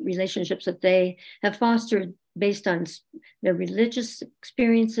other relationships that they have fostered based on their religious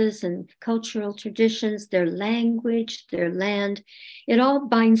experiences and cultural traditions, their language, their land. It all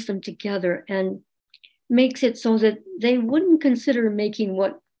binds them together and makes it so that they wouldn't consider making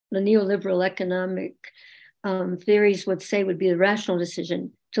what the neoliberal economic theories would say would be the rational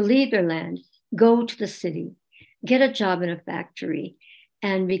decision to leave their land, go to the city, get a job in a factory,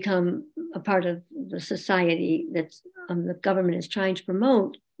 and become a part of the society that the government is trying to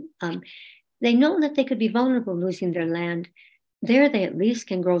promote. They know that they could be vulnerable losing their land. There, they at least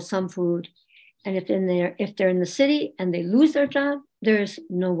can grow some food. And if they're in the city and they lose their job, there's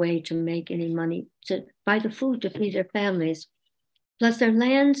no way to make any money to buy the food to feed their families. Plus, their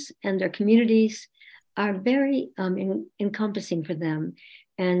lands and their communities are very encompassing for them,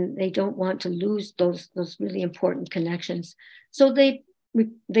 and they don't want to lose those really important connections. So they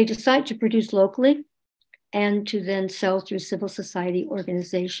decide to produce locally and to then sell through civil society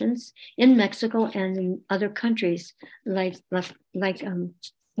organizations in Mexico and in other countries like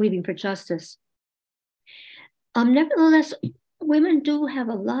Weaving for Justice. Nevertheless, women do have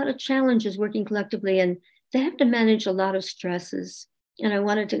a lot of challenges working collectively, and they have to manage a lot of stresses. And I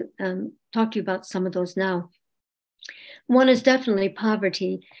wanted to talk to you about some of those now. One is definitely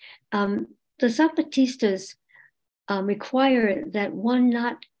poverty. The Zapatistas require that one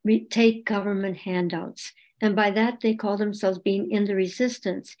not take government handouts. And by that, they call themselves being in the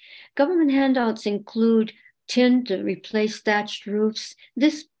resistance. Government handouts include tin to replace thatched roofs.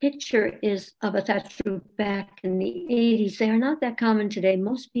 This picture is of a thatched roof back in the 80s. They are not that common today.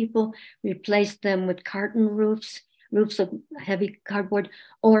 Most people replace them with carton roofs of heavy cardboard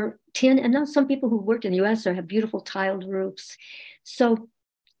or tin. And now some people who worked in the US have beautiful tiled roofs. So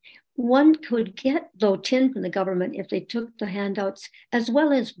one could get low tin from the government if they took the handouts, as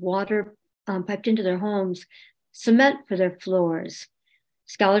well as water piped into their homes, cement for their floors,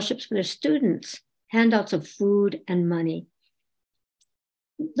 scholarships for their students, handouts of food and money.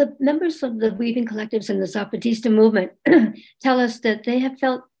 The members of the weaving collectives in the Zapatista movement tell us that they have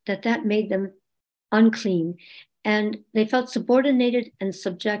felt that made them unclean, and they felt subordinated and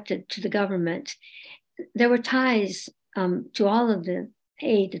subjected to the government. There were ties to all of the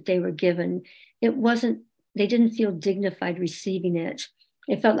aid that they were given. They didn't feel dignified receiving it.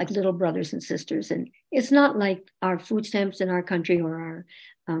 It felt like little brothers and sisters. And it's not like our food stamps in our country or our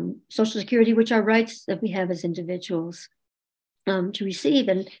Social Security, which are rights that we have as individuals to receive.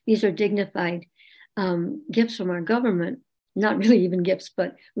 And these are dignified gifts from our government. Not really even gifts,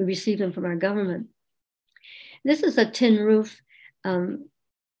 but we receive them from our government. This is a tin roof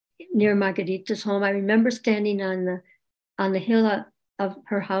near Margarita's home. I remember standing on the hill of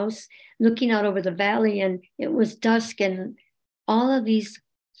her house, looking out over the valley, and it was dusk, and all of these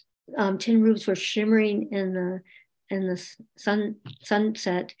tin roofs were shimmering in in the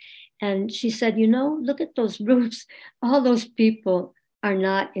sunset. And she said, you know, look at those roofs. All those people are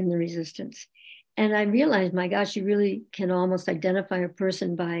not in the resistance. And I realized, my gosh, you really can almost identify a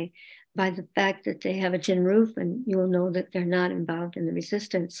person by the fact that they have a tin roof, and you will know that they're not involved in the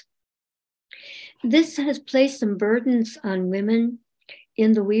resistance. This has placed some burdens on women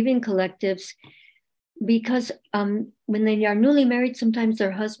in the weaving collectives because when they are newly married, sometimes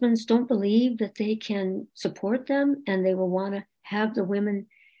their husbands don't believe that they can support them, and they will want to have the women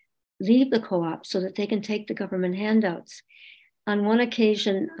leave the co-op so that they can take the government handouts. On one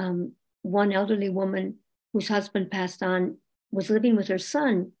occasion, one elderly woman whose husband passed on was living with her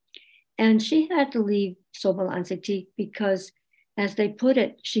son, and she had to leave Sobalansitik because, as they put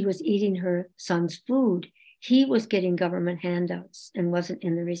it, she was eating her son's food. He was getting government handouts and wasn't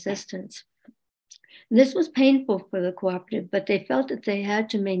in the resistance. This was painful for the cooperative, but they felt that they had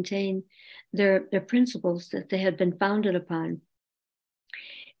to maintain their principles that they had been founded upon.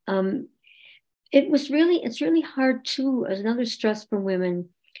 It's really hard too. As another stress for women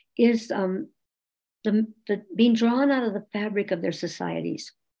is the being drawn out of the fabric of their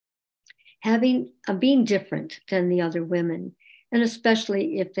societies, being different than the other women, and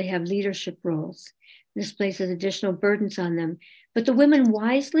especially if they have leadership roles. This places additional burdens on them. But the women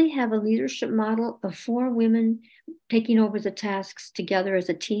wisely have a leadership model of 4 women taking over the tasks together as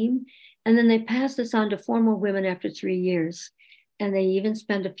a team, and then they pass this on to 4 more women after 3 years. And they even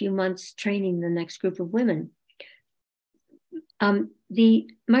spend a few months training the next group of women. The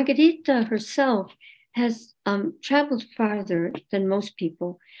Margarita herself has traveled farther than most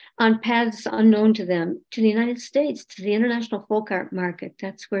people on paths unknown to them, to the United States, to the international folk art market.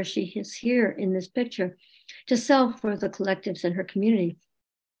 That's where she is here in this picture, to sell for the collectives in her community.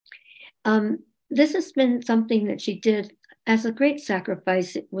 This has been something that she did as a great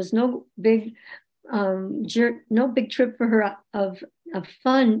sacrifice. It was no big trip for her of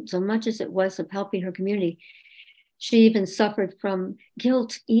fun so much as it was of helping her community. She even suffered from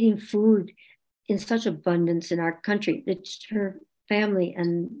guilt eating food in such abundance in our country that her family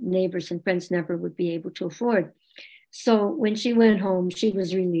and neighbors and friends never would be able to afford. So when she went home, she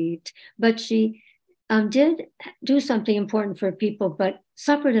was relieved, but she did do something important for people, but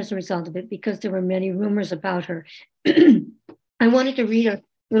suffered as a result of it because there were many rumors about her. I wanted to read a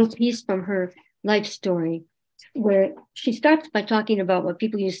little piece from her life story, where she starts by talking about what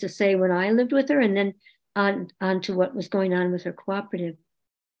people used to say when I lived with her, and then on to what was going on with her cooperative.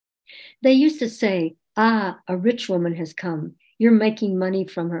 They used to say, a rich woman has come. You're making money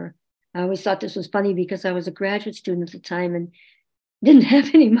from her. I always thought this was funny because I was a graduate student at the time and didn't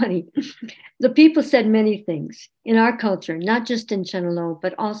have any money. The people said many things. In our culture, not just in Chenalo,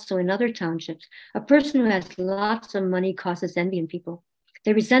 but also in other townships, a person who has lots of money causes envy in people.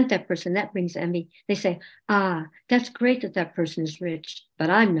 They resent that person. That brings envy. They say, that's great that person is rich, but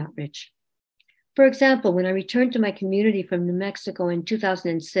I'm not rich. For example, when I returned to my community from New Mexico in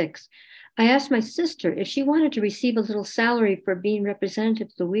 2006, I asked my sister if she wanted to receive a little salary for being representative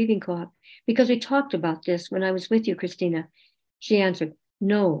of the weaving co-op, because we talked about this when I was with you, Christina. She answered,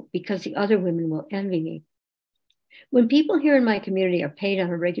 no, because the other women will envy me. When people here in my community are paid on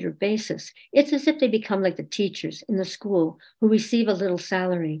a regular basis, it's as if they become like the teachers in the school who receive a little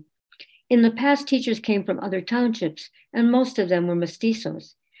salary. In the past, teachers came from other townships, and most of them were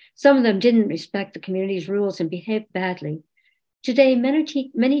mestizos. Some of them didn't respect the community's rules and behaved badly. Today,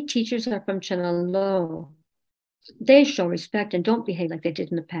 many teachers are from Chenalo. They show respect and don't behave like they did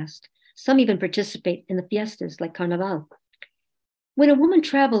in the past. Some even participate in the fiestas like Carnaval. When a woman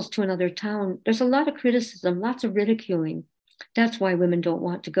travels to another town, there's a lot of criticism, lots of ridiculing. That's why women don't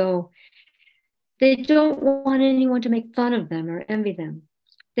want to go. They don't want anyone to make fun of them or envy them.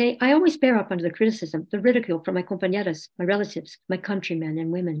 I always bear up under the criticism, the ridicule from my compañeras, my relatives, my countrymen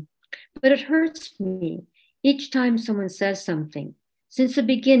and women. But it hurts me each time someone says something. Since the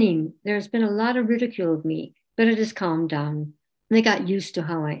beginning, there's been a lot of ridicule of me, but it has calmed down. And they got used to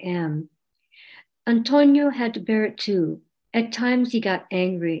how I am. Antonio had to bear it too. At times he got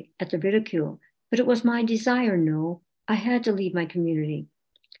angry at the ridicule, but it was my desire, no. I had to leave my community.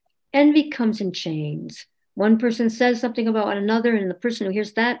 Envy comes in chains. One person says something about another, and the person who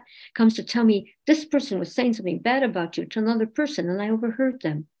hears that comes to tell me, this person was saying something bad about you to another person, and I overheard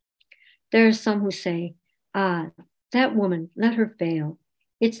them. There are some who say, that woman, let her fail.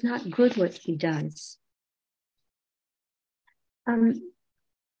 It's not good what she does.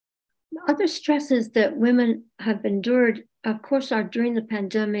 Other stresses that women have endured, of course, are during the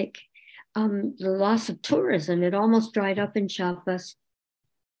pandemic, the loss of tourism. It almost dried up in Chiapas.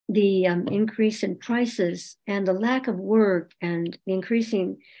 The increase in prices and the lack of work and the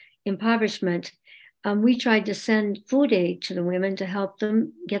increasing impoverishment we tried to send food aid to the women to help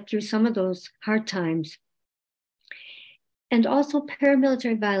them get through some of those hard times. And also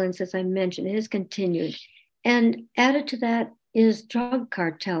paramilitary violence, as I mentioned, has continued. And added to that is drug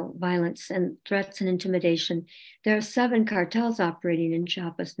cartel violence and threats and intimidation. There are 7 cartels operating in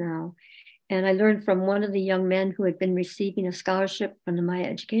Chiapas now. And I learned from one of the young men who had been receiving a scholarship from the Maya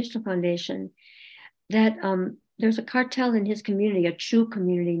Educational Foundation that there's a cartel in his community, a true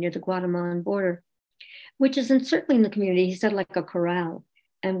community near the Guatemalan border, which is certainly in the community, he said, like a corral,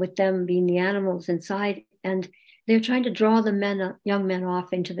 and with them being the animals inside. And they're trying to draw the young men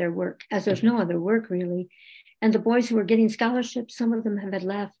off into their work, as there's no other work really. And the boys who were getting scholarships, some of them have had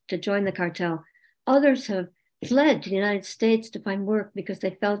left to join the cartel. Others have fled to the United States to find work because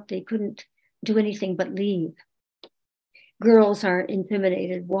they felt they couldn't do anything but leave. Girls are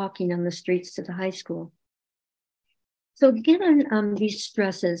intimidated walking on the streets to the high school. So given these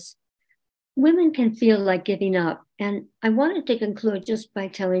stresses, women can feel like giving up. And I wanted to conclude just by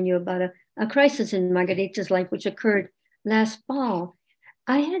telling you about a crisis in Margarita's life, which occurred last fall.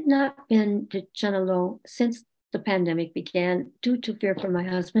 I had not been to Chanelo since the pandemic began due to fear for my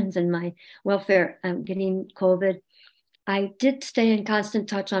husband's and my welfare getting COVID. I did stay in constant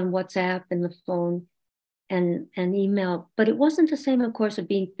touch on WhatsApp and the phone and email, but it wasn't the same, of course, of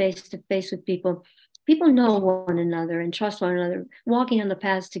being face to face with people. People know one another and trust one another, walking on the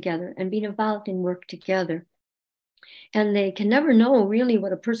paths together and being involved in work together. And they can never know really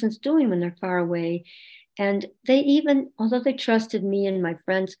what a person's doing when they're far away. And they even, although they trusted me and my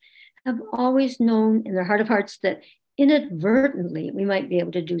friends, have always known in their heart of hearts that inadvertently we might be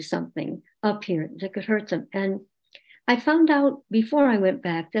able to do something up here that could hurt them. And I found out before I went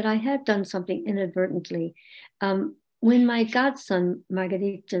back that I had done something inadvertently. When my godson,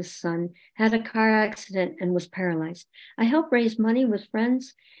 Margarita's son, had a car accident and was paralyzed, I helped raise money with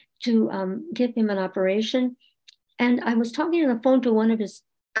friends to give him an operation. And I was talking on the phone to one of his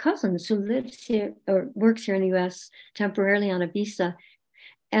cousins who lives here or works here in the US temporarily on a visa.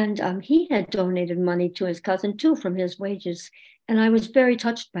 And he had donated money to his cousin too from his wages. And I was very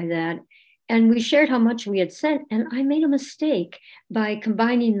touched by that. And we shared how much we had sent. And I made a mistake by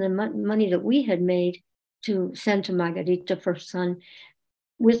combining the money that we had made to send to Margarita for her son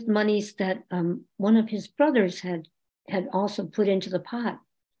with monies that one of his brothers had also put into the pot.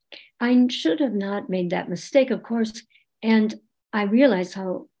 I should have not made that mistake, of course. And I realized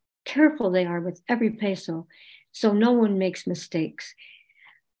how careful they are with every peso. So no one makes mistakes.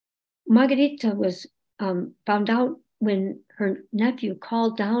 Margarita was found out when her nephew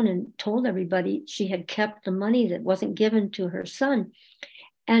called down and told everybody she had kept the money that wasn't given to her son.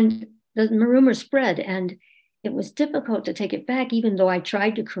 And the rumor spread, and it was difficult to take it back, even though I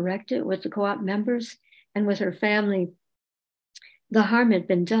tried to correct it with the co-op members and with her family. The harm had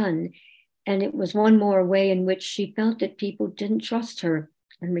been done, and it was one more way in which she felt that people didn't trust her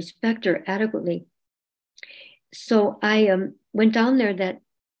and respect her adequately. So I went down there that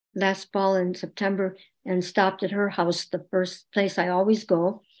last fall in September and stopped at her house, the first place I always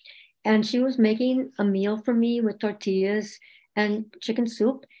go. And she was making a meal for me with tortillas and chicken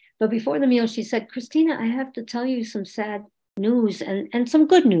soup. But before the meal, she said, "Christina, I have to tell you some sad news and some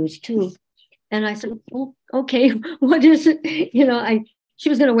good news too." And I said, "Oh, okay, what is it?" She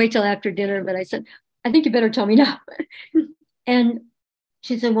was going to wait till after dinner, but I said, "I think you better tell me now." And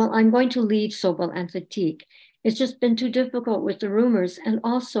she said, "Well, I'm going to leave Sobel Antique. It's just been too difficult with the rumors. And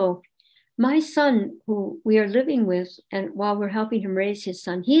also, my son, who we are living with, and while we're helping him raise his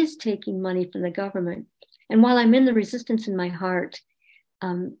son, he is taking money from the government. And while I'm in the resistance in my heart,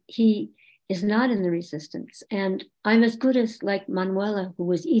 he is not in the resistance. And I'm as good as like Manuela, who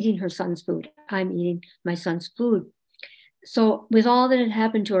was eating her son's food. I'm eating my son's food." So with all that had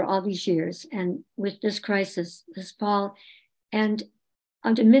happened to her all these years, and with this crisis this fall, and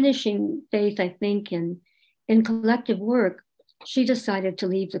a diminishing faith, I think, in collective work, she decided to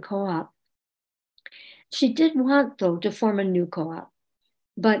leave the co-op. She did want, though, to form a new co-op,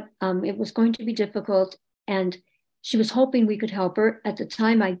 but it was going to be difficult, and she was hoping we could help her. At the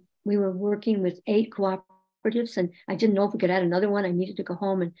time, we were working with 8 cooperatives, and I didn't know if we could add another one. I needed to go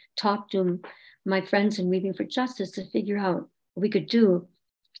home and talk to my friends in Weaving for Justice to figure out what we could do.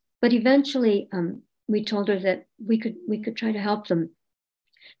 But eventually, we told her that we could try to help them.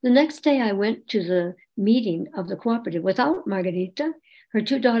 The next day, I went to the meeting of the cooperative without Margarita. Her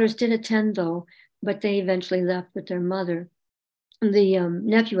 2 daughters did attend, though, but they eventually left with their mother. The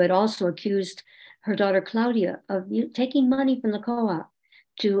nephew had also accused her daughter Claudia of taking money from the co-op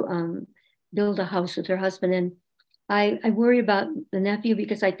to build a house with her husband. And I worry about the nephew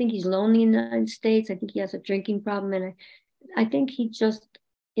because I think he's lonely in the United States. I think he has a drinking problem, and I think he just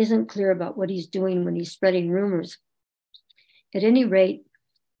isn't clear about what he's doing when he's spreading rumors. At any rate,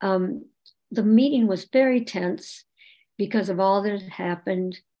 the meeting was very tense because of all that had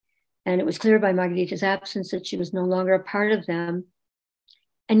happened. And it was clear by Margarita's absence that she was no longer a part of them.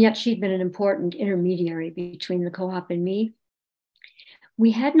 And yet she'd been an important intermediary between the co-op and me.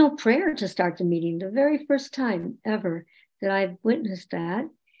 We had no prayer to start the meeting, the very first time ever that I've witnessed that.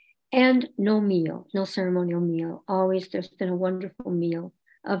 And no meal, no ceremonial meal. Always there's been a wonderful meal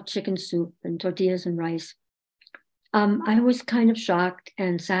of chicken soup and tortillas and rice. I was kind of shocked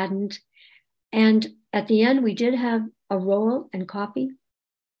and saddened. And at the end, we did have a roll and coffee,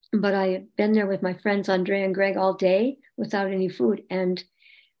 but I had been there with my friends, Andre and Greg, all day without any food and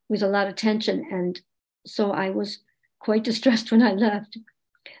with a lot of tension. And so I was quite distressed when I left.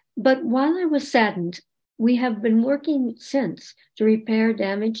 But while I was saddened, we have been working since to repair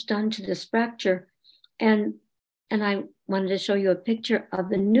damage done to this fracture. And I wanted to show you a picture of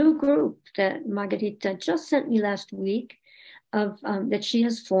the new group that Margarita just sent me last week of that she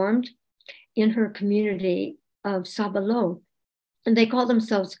has formed in her community of Sabalo. And they call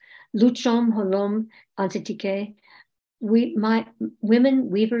themselves Luchom Holom Antitike, women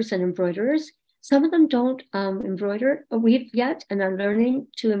weavers and embroiderers. Some of them don't weave yet and are learning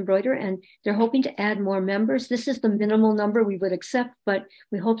to embroider, and they're hoping to add more members. This is the minimal number we would accept, but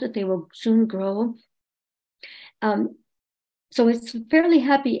we hope that they will soon grow. So it's a fairly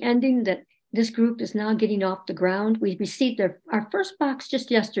happy ending that this group is now getting off the ground. We received our first box just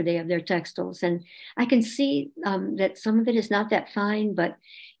yesterday of their textiles, and I can see that some of it is not that fine, but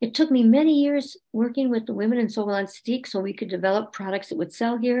it took me many years working with the women in Sovalantique so we could develop products that would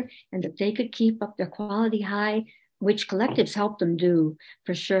sell here and that they could keep up their quality high, which collectives help them do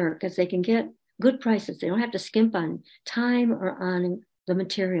for sure, because they can get good prices. They don't have to skimp on time or on the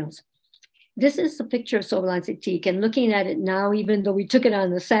materials. This is a picture of Sovalantique, and looking at it now, even though we took it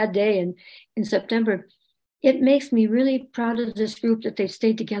on a sad day in September, it makes me really proud of this group that they've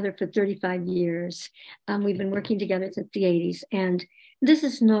stayed together for 35 years. We've been working together since the 80s, and this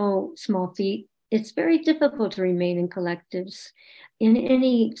is no small feat. It's very difficult to remain in collectives in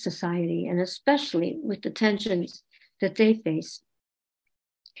any society, and especially with the tensions that they face.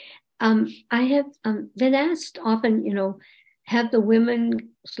 I have been asked often, have the women's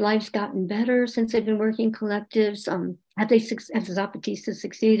lives gotten better since they've been working collectives? Have Zapatistas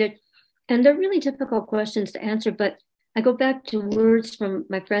succeeded? And they're really difficult questions to answer, but I go back to words from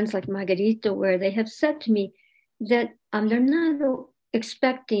my friends like Margarita, where they have said to me that they're not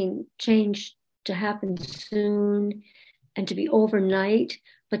expecting change to happen soon and to be overnight,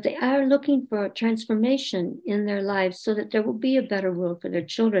 but they are looking for a transformation in their lives so that there will be a better world for their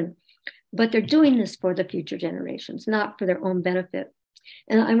children. But they're doing this for the future generations, not for their own benefit.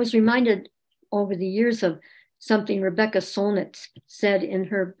 And I was reminded over the years of something Rebecca Solnit said in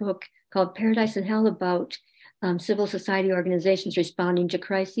her book called Paradise and Hell about civil society organizations responding to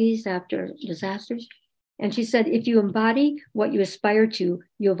crises after disasters. And she said, if you embody what you aspire to,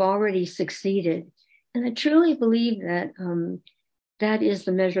 you have already succeeded. And I truly believe that that is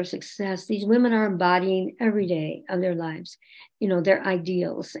the measure of success. These women are embodying every day of their lives, their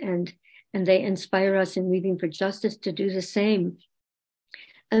ideals, and they inspire us in Weaving for Justice to do the same.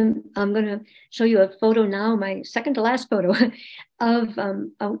 I'm going to show you a photo now, my second to last photo, of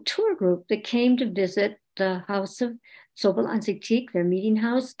a tour group that came to visit the house of Sovalantique, their meeting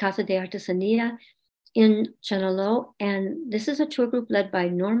house, Casa de Artesanía in Chenalo. And this is a tour group led by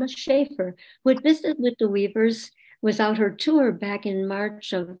Norma Schaefer, who had visited with the weavers without her tour back in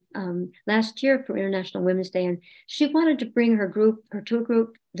March of last year for International Women's Day. And she wanted to bring her tour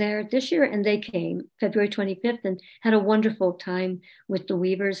group there this year, and they came February 25th and had a wonderful time with the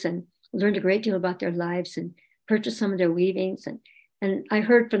weavers and learned a great deal about their lives and purchased some of their weavings. And I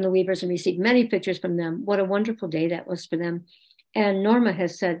heard from the weavers and received many pictures from them. What a wonderful day that was for them. And Norma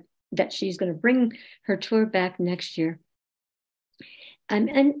has said that she's going to bring her tour back next year. I'm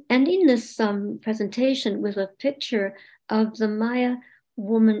ending this presentation with a picture of the Maya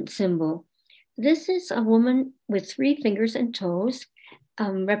woman symbol. This is a woman with 3 fingers and toes,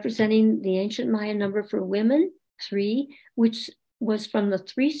 representing the ancient Maya number for women, 3, which was from the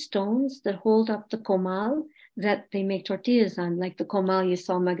 3 stones that hold up the comal that they make tortillas on, like the comal you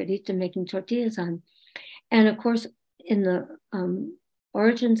saw Margarita making tortillas on. And of course, in the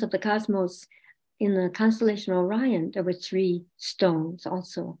origins of the cosmos, in the constellation Orion, there were 3 stones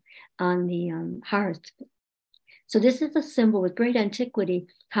also on the hearth. So this is a symbol with great antiquity.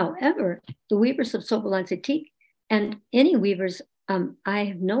 However, the weavers of Sovalantique and any weavers I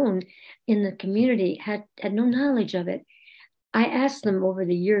have known in the community had no knowledge of it. I asked them over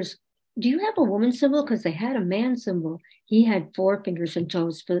the years, do you have a woman symbol? Because they had a man symbol. He had 4 fingers and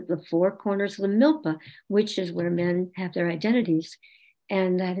toes for the 4 corners of the milpa, which is where men have their identities.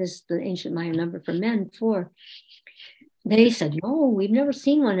 And that is the ancient Maya number for men, 4. They said, no, we've never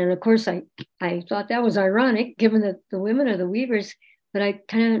seen one. And of course, I thought that was ironic, given that the women are the weavers, but I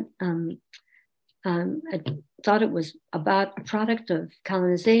kind of I thought it was about a product of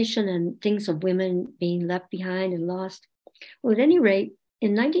colonization and things of women being left behind and lost. Well, at any rate,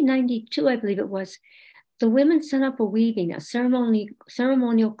 in 1992, I believe it was, the women sent up a weaving, a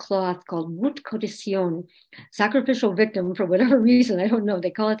ceremonial cloth called Wut Codicion, sacrificial victim for whatever reason, I don't know, they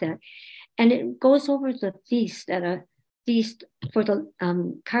call it that. And it goes over the feast at a feast for the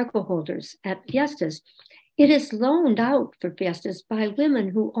cargo holders at fiestas. It is loaned out for fiestas by women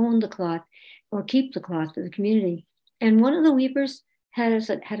who own the cloth or keep the cloth for the community. And one of the weavers had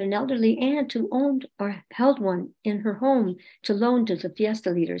an elderly aunt who owned or held one in her home to loan to the fiesta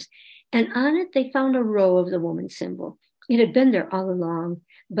leaders. And on it, they found a row of the woman's symbol. It had been there all along,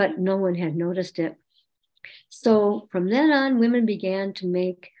 but no one had noticed it. So from then on, women began to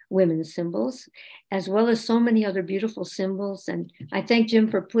make women's symbols, as well as so many other beautiful symbols. And I thank Jim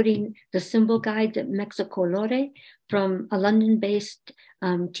for putting the symbol guide to Mexicolore from a London-based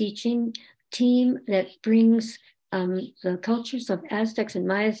teaching team that brings the cultures of Aztecs and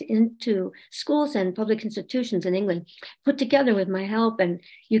Mayas into schools and public institutions in England, put together with my help. And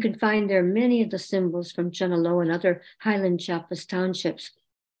you can find there many of the symbols from Chenaló and other Highland Chiapas townships.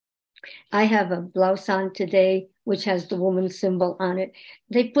 I have a blouse on today, which has the woman's symbol on it.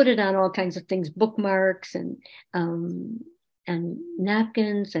 They put it on all kinds of things, bookmarks and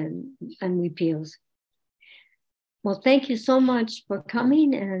napkins and repeals. Well, thank you so much for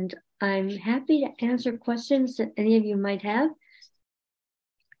coming, and I'm happy to answer questions that any of you might have.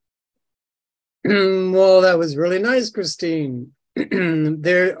 Well, that was really nice, Christine.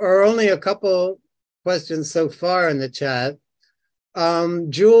 There are only a couple questions so far in the chat.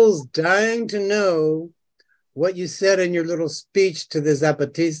 Jules, dying to know what you said in your little speech to the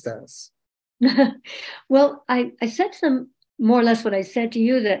Zapatistas. Well, I said to them more or less what I said to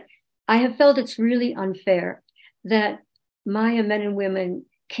you, that I have felt it's really unfair that Maya men and women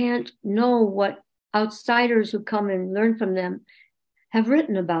can't know what outsiders who come and learn from them have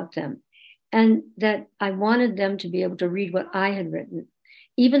written about them, and that I wanted them to be able to read what I had written.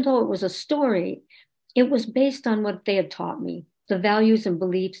 Even though it was a story, it was based on what they had taught me, the values and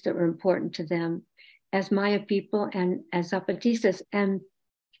beliefs that were important to them as Maya people and as Zapatistas. And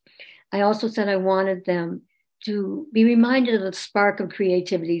I also said I wanted them to be reminded of the spark of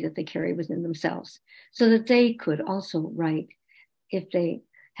creativity that they carry within themselves, so that they could also write if they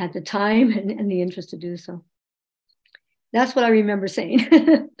had the time and the interest to do so. That's what I remember saying.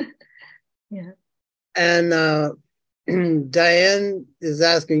 Yeah. And Diane is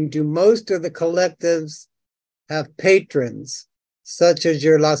asking, do most of the collectives have patrons, such as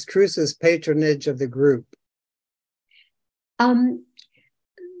your Las Cruces patronage of the group?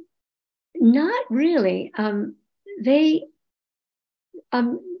 Not really. They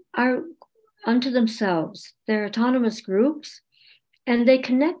are unto themselves. They're autonomous groups, and they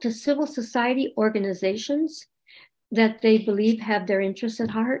connect to civil society organizations that they believe have their interests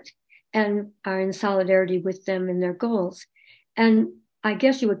at heart and are in solidarity with them in their goals. And I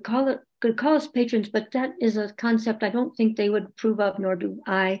guess you could call us patrons, but that is a concept I don't think they would approve of, nor do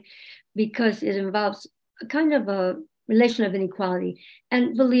I, because it involves a kind of a relation of inequality.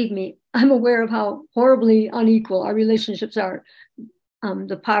 And believe me, I'm aware of how horribly unequal our relationships are,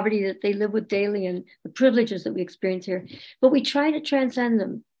 the poverty that they live with daily and the privileges that we experience here. But we try to transcend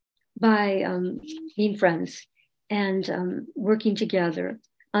them by being friends and working together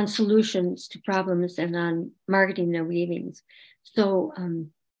on solutions to problems and on marketing their weavings. So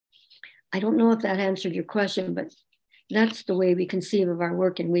I don't know if that answered your question, but that's the way we conceive of our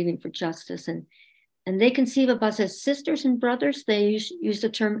work in Weaving for Justice. And they conceive of us as sisters and brothers. They use the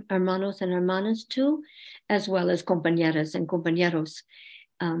term hermanos and hermanas too, as well as compañeras and compañeros.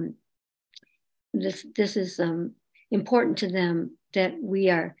 This is important to them, that we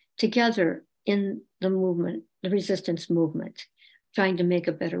are together in the movement, the resistance movement, trying to make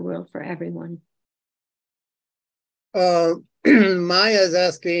a better world for everyone. Maya is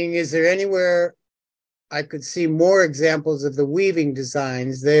asking, is there anywhere I could see more examples of the weaving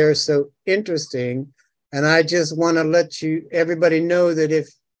designs? They are so interesting. And I just want to let everybody know that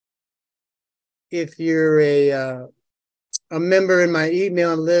if you're a member in my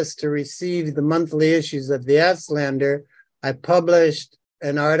email list to receive the monthly issues of the Aztlander, I published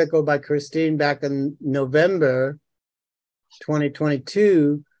an article by Christine back in November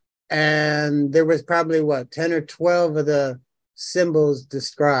 2022, and there was probably 10 or 12 of the symbols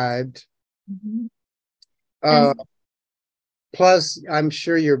described. Mm-hmm. Plus, I'm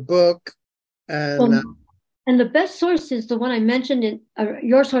sure your book and and the best source is the one I mentioned. In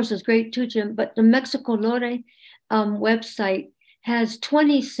your source is great too, Jim. But the Mexico Lore website has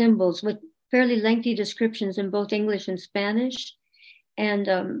 20 symbols with fairly lengthy descriptions in both English and Spanish. And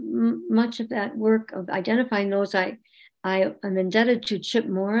much of that work of identifying those, I am indebted to Chip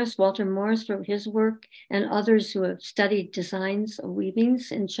Morris, Walter Morris, for his work, and others who have studied designs of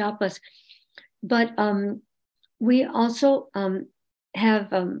weavings in Chiapas. But we also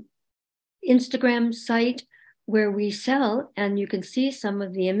have Instagram site where we sell, and you can see some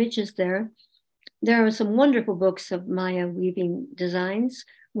of the images there. There are some wonderful books of Maya weaving designs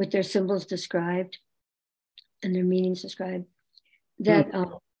with their symbols described and their meanings described. That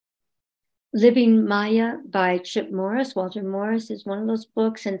Living Maya by Chip Morris, Walter Morris, is one of those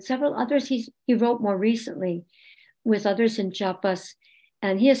books, and several others he wrote more recently with others in Chiapas,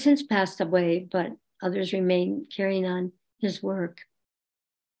 and he has since passed away, but others remain carrying on his work.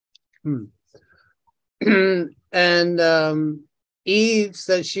 And Eve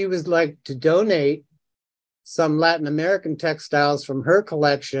says she would like to donate some Latin American textiles from her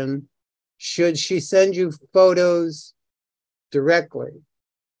collection. Should she send you photos directly?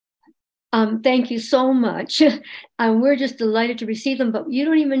 Thank you so much. We're just delighted to receive them, but you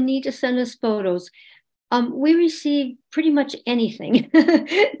don't even need to send us photos. We receive pretty much anything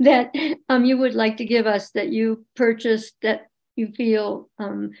that you would like to give us, that you purchased, that you feel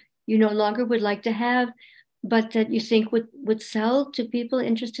you no longer would like to have, but that you think would sell to people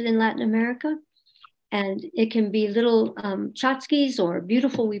interested in Latin America. And it can be little tchotchkes or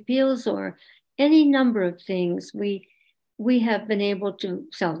beautiful huipiles or any number of things. We have been able to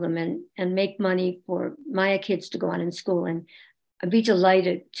sell them and make money for Maya kids to go on in school. And I'd be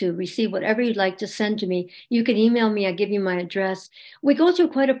delighted to receive whatever you'd like to send to me. You can email me. I'll give you my address. We go through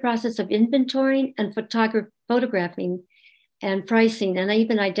quite a process of inventorying and photographing and pricing, and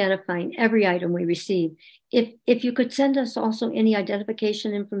even identifying every item we receive. If you could send us also any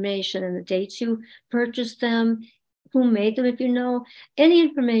identification information and the dates you purchased them, who made them, if you know, any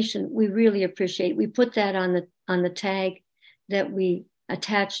information, we really appreciate. We put that on the tag that we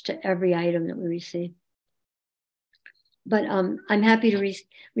attach to every item that we receive. But I'm happy to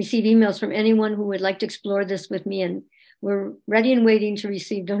receive emails from anyone who would like to explore this with me, and we're ready and waiting to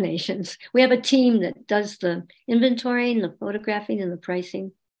receive donations. We have a team that does the inventorying, the photographing, and the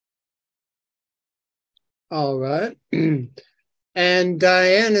pricing. All right. And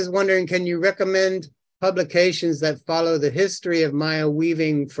Diane is wondering, can you recommend publications that follow the history of Maya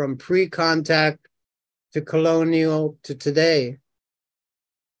weaving from pre-contact to colonial to today?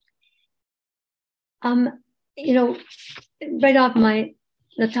 Right off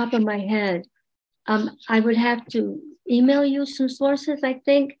the top of my head, I would have to email you some sources, I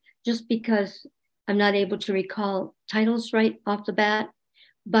think, just because I'm not able to recall titles right off the bat.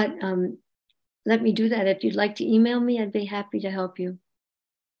 But let me do that. If you'd like to email me, I'd be happy to help you.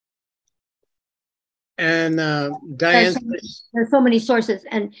 And Diane, there's so many sources.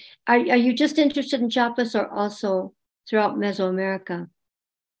 And are you just interested in Chiapas or also throughout Mesoamerica?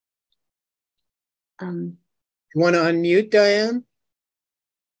 You want to unmute, Diane?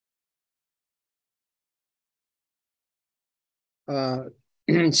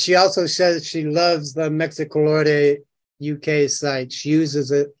 She also says she loves the Mexico Lore UK site. She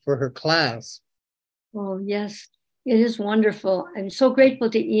uses it for her class. Oh, yes, it is wonderful. I'm so grateful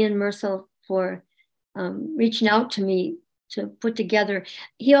to Ian Mersel for reaching out to me to put together.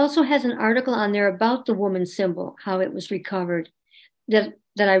 He also has an article on there about the woman symbol, how it was recovered, that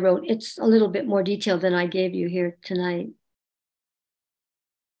I wrote. It's a little bit more detailed than I gave you here tonight.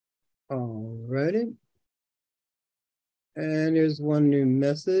 All righty. And here's one new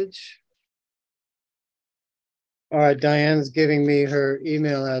message. All right, Diane's giving me her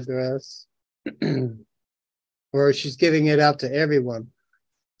email address, or she's giving it out to everyone.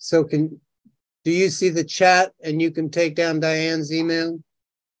 So do you see the chat and you can take down Diane's email?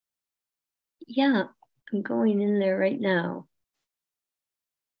 Yeah, I'm going in there right now.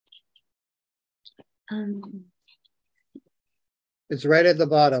 It's right at the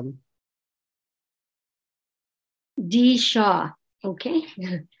bottom. D. Shaw. Okay,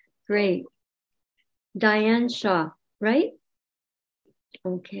 great. Diane Shaw, right?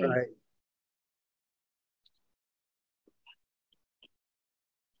 Okay. Right.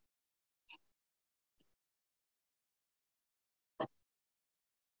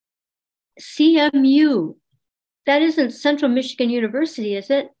 CMU. That isn't Central Michigan University,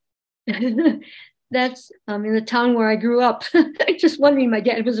 is it? That's in the town where I grew up. Just wondering, my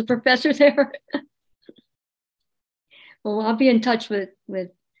dad was a professor there. Well, I'll be in touch with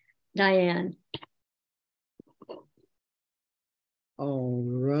Diane. All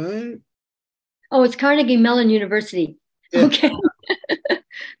right. Oh, it's Carnegie Mellon University. Yeah. Okay.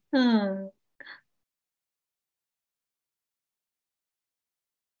 Oh.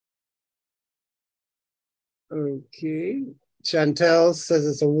 Okay. Chantel says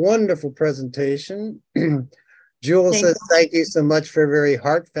it's a wonderful presentation. Jewel says, thank you so much for a very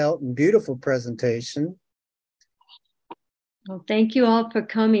heartfelt and beautiful presentation. Well, thank you all for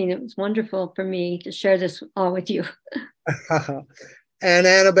coming. It was wonderful for me to share this all with you. And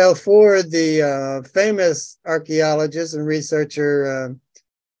Annabelle Ford, the famous archaeologist and researcher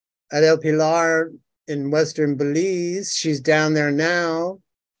at El Pilar in Western Belize, she's down there now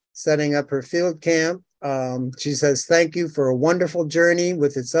setting up her field camp. She says, thank you for a wonderful journey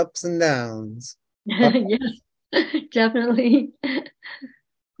with its ups and downs. Yes, definitely.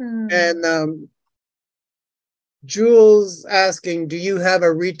 And Jules asking, do you have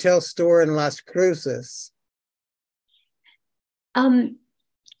a retail store in Las Cruces?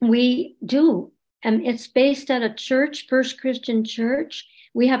 We do. It's based at a church, First Christian Church.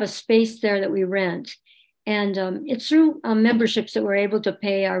 We have a space there that we rent. And it's through memberships that we're able to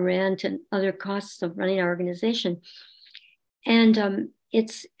pay our rent and other costs of running our organization. And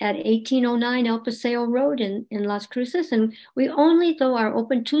it's at 1809 El Paseo Road in Las Cruces. And we only, though, are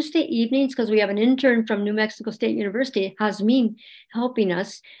open Tuesday evenings because we have an intern from New Mexico State University, Hazmin, helping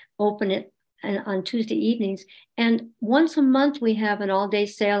us open it on Tuesday evenings. And once a month, we have an all-day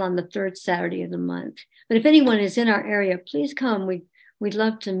sale on the third Saturday of the month. But if anyone is in our area, please come. We'd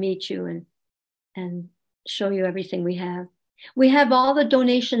love to meet you and show you everything we have. We have all the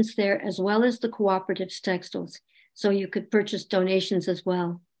donations there as well as the cooperative's textiles. So you could purchase donations as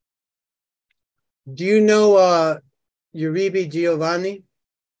well. Do you know Uribe Giovanni?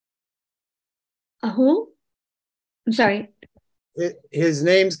 Who? I'm sorry. His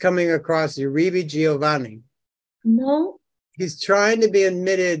name's coming across, Uribe Giovanni. No. He's trying to be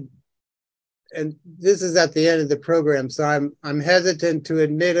admitted, and this is at the end of the program, so I'm hesitant to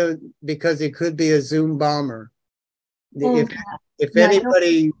admit him because he could be a Zoom bomber. Okay. If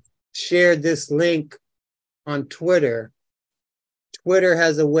anybody shared this link on Twitter, Twitter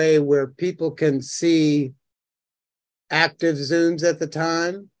has a way where people can see active Zooms at the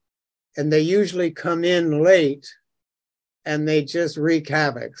time, and they usually come in late and they just wreak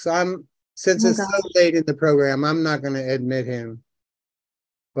havoc. So since it's so late in the program, I'm not going to admit him.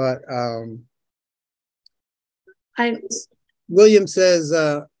 But William says,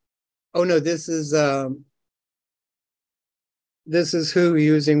 oh no, this is who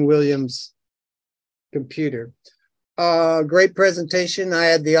using William's computer. Great presentation. I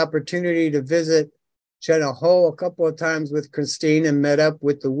had the opportunity to visit Channel Hole a couple of times with Christine and met up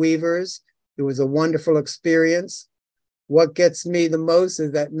with the weavers. It was a wonderful experience. What gets me the most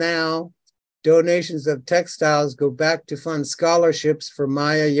is that now donations of textiles go back to fund scholarships for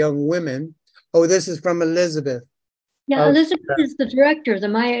Maya young women. Oh, this is from Elizabeth. Yeah, Elizabeth is the director of the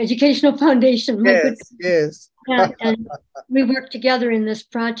Maya Educational Foundation. Yes. And we work together in this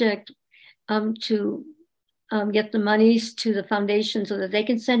project to get the monies to the foundation so that they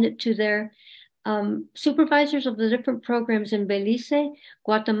can send it to their supervisors of the different programs in Belize,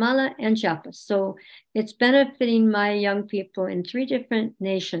 Guatemala, and Chiapas. So it's benefiting my young people in 3 different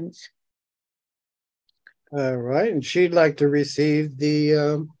nations. All right, and she'd like to receive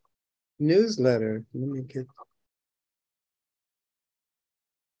the newsletter. Let me get.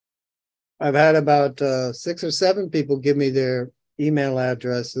 I've had about 6 or 7 people give me their email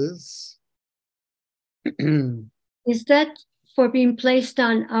addresses. Is that for being placed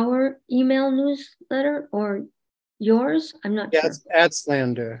on our email newsletter or yours? I'm not sure. Yes,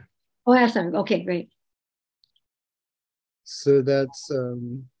 Aztlander. Oh, Aztlander. Okay, great. So that's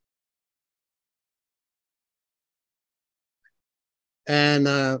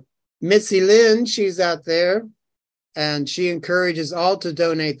and Mitzi Lynn, she's out there, and she encourages all to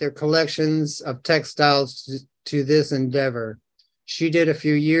donate their collections of textiles to this endeavor. She did a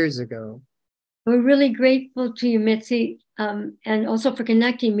few years ago. We're really grateful to you, Mitzi, and also for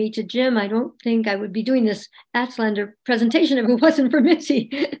connecting me to Jim. I don't think I would be doing this Aztlander presentation if it wasn't for Mitzi.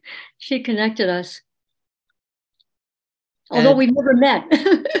 She connected us. Although we've never met.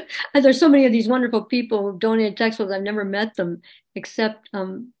 There's so many of these wonderful people who've donated textiles. I've never met them except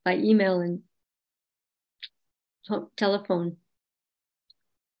by email and telephone.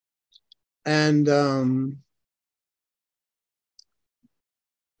 And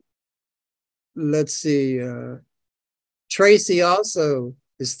let's see, Tracy also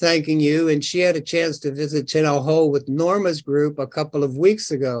is thanking you, and she had a chance to visit Channel Hole with Norma's group a couple of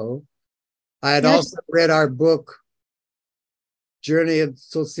weeks ago. I had also read our book, Journey of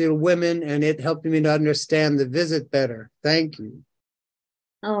Tzotzil Women, and it helped me to understand the visit better. Thank you.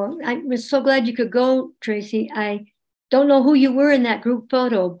 Oh, I was so glad you could go, Tracy. I don't know who you were in that group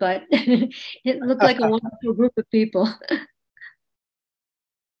photo, but it looked like a wonderful group of people.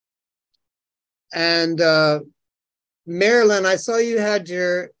 And Marilyn, I saw you had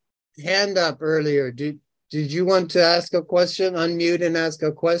your hand up earlier. Did you want to ask a question? Unmute and ask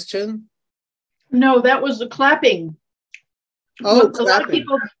a question? No, that was the clapping. Oh, a lot of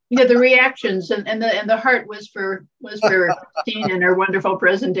people, the reactions and the heart was for Christine and her wonderful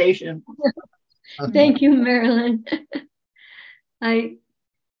presentation. Thank you, Marilyn.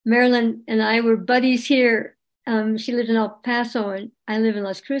 Marilyn and I were buddies here. She lived in El Paso and I live in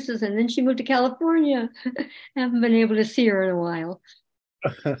Las Cruces, and then she moved to California. Haven't been able to see her in a while.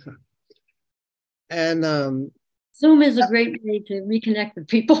 And Zoom is a great way to reconnect with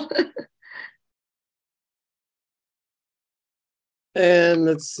people. And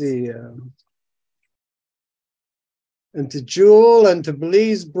let's see. And to Jewel, and to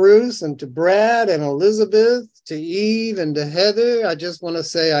Belize Bruce, and to Brad, and Elizabeth, to Eve, and to Heather, I just want to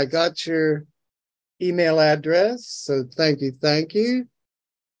say I got your email address. So thank you, thank you.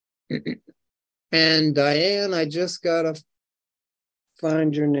 And Diane, I just got to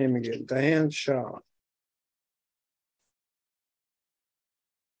find your name again. Diane Shaw.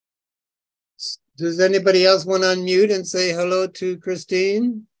 Does anybody else want to unmute and say hello to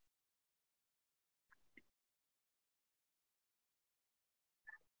Christine?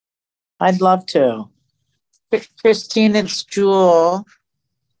 I'd love to. Christine, it's Jewel.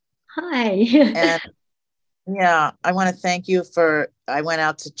 Hi. And yeah, I want to thank you I went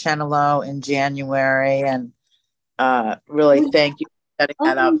out to Chenelo in January, and really thank you for setting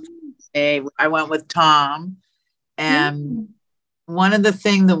that up. I went with Tom, and one of the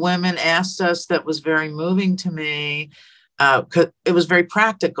things the women asked us that was very moving to me, 'cause it was very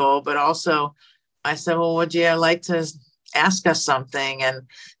practical, but also I said, well, would you like to ask us something? And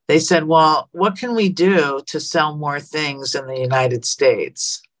they said, well, what can we do to sell more things in the United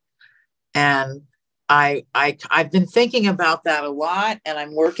States? And I've been thinking about that a lot, and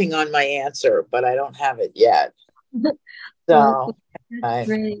I'm working on my answer, but I don't have it yet. So that's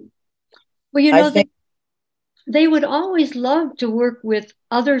great. Well, they would always love to work with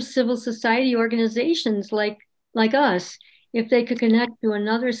other civil society organizations like us, if they could connect to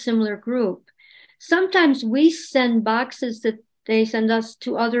another similar group. Sometimes we send boxes that they send us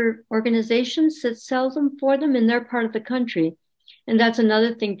to other organizations that sell them for them in their part of the country. And that's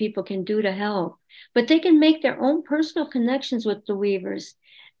another thing people can do to help. But they can make their own personal connections with the weavers.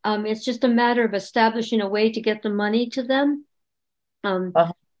 It's just a matter of establishing a way to get the money to them. And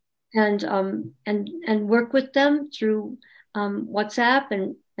work with them through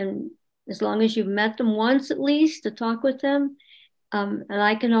WhatsApp, and as long as you've met them once at least, to talk with them. And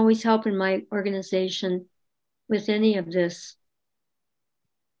I can always help in my organization with any of this.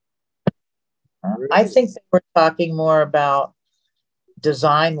 I think that we're talking more about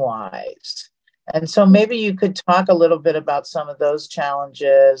design-wise. And so maybe you could talk a little bit about some of those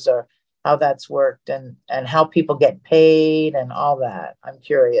challenges, or how that's worked, and how people get paid and all that. I'm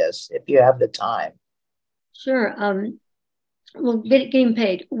curious if you have the time. Sure. Well, getting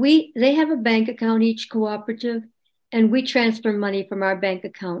paid. They have a bank account, each cooperative, and we transfer money from our bank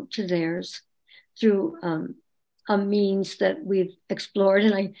account to theirs through a means that we've explored.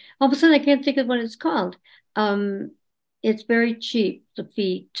 And all of a sudden I can't think of what it's called. It's very cheap, the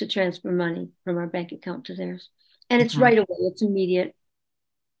fee to transfer money from our bank account to theirs. And it's right away, it's immediate.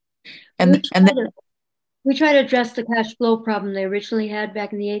 We try to address the cash flow problem they originally had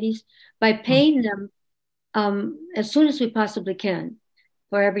back in the 80s by paying them as soon as we possibly can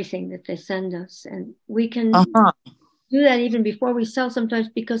for everything that they send us. And we can do that even before we sell, sometimes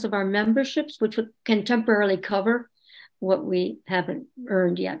because of our memberships, which can temporarily cover what we haven't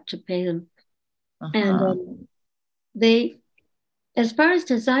earned yet to pay them. And as far as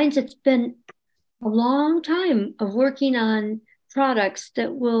designs, it's been a long time of working on products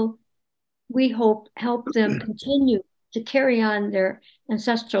that will, we hope, help them continue to carry on their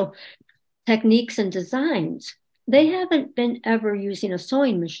ancestral techniques and designs. They haven't been ever using a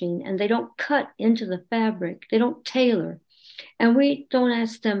sewing machine, and they don't cut into the fabric. They don't tailor. And we don't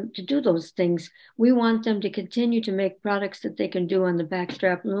ask them to do those things. We want them to continue to make products that they can do on the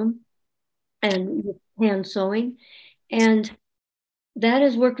backstrap loom and with hand sewing. And that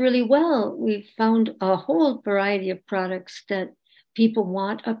has worked really well. We've found a whole variety of products that people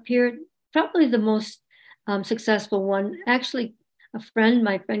want up here. Probably the most successful one, actually,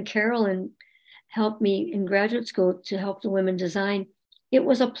 my friend Carolyn, helped me in graduate school to help the women design. It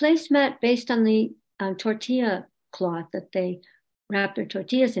was a placemat based on the tortilla cloth that they wrap their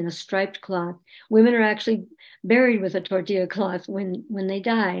tortillas in a striped cloth. Women are actually buried with a tortilla cloth when they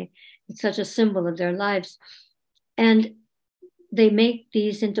die. It's such a symbol of their lives. And they make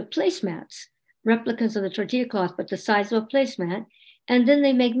these into placemats, replicas of the tortilla cloth, but the size of a placemat. And then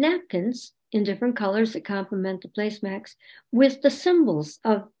they make napkins in different colors that complement the placemats with the symbols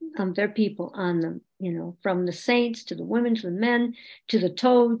of their people on them, you know, from the saints to the women to the men to the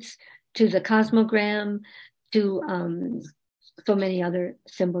toads to the cosmogram to so many other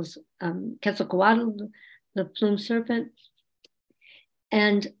symbols, Quetzalcoatl, the plumed serpent.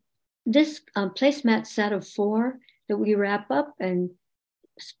 And this placemat set of 4 that we wrap up and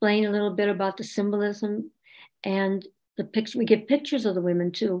explain a little bit about the symbolism and the picture. We get pictures of the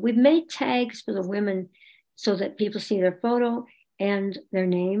women too. We've made tags for the women so that people see their photo and their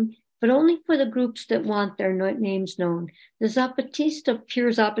name, but only for the groups that want their names known. The Zapatista, pure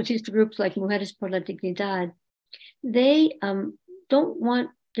Zapatista groups like Mujeres por la Dignidad, they don't want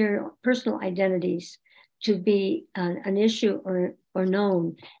their personal identities to be an issue or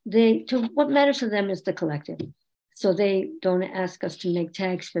known. What matters to them is the collective. So they don't ask us to make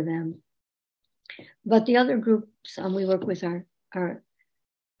tags for them. But the other groups we work with are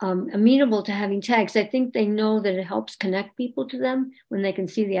amenable to having tags. I think they know that it helps connect people to them when they can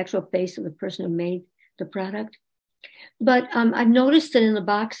see the actual face of the person who made the product. But I've noticed that in the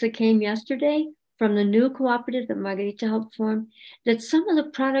box that came yesterday from the new cooperative that Margarita helped form, that some of the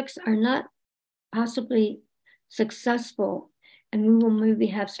products are not possibly successful, and we will maybe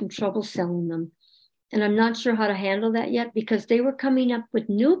have some trouble selling them. And I'm not sure how to handle that yet, because they were coming up with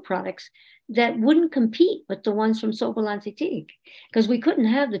new products that wouldn't compete with the ones from Sobolanzitik, because we couldn't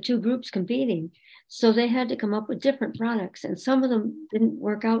have the 2 groups competing. So they had to come up with different products, and some of them didn't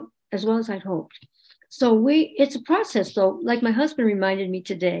work out as well as I'd hoped. So it's a process though. Like my husband reminded me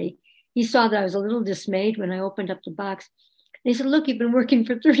today, he saw that I was a little dismayed when I opened up the box. And he said, look, you've been working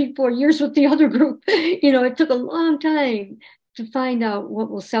for 34 years with the other group. You know, it took a long time to find out what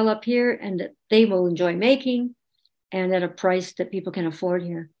will sell up here and that they will enjoy making and at a price that people can afford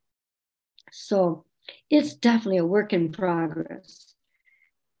here. So it's definitely a work in progress,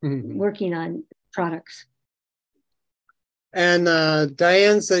 working on products. And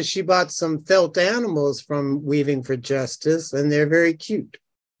Diane says she bought some felt animals from Weaving for Justice, and they're very cute.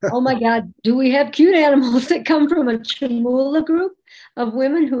 Oh my God, do we have cute animals that come from a Chamula group of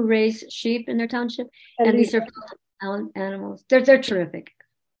women who raise sheep in their township? And these are animals. They're terrific.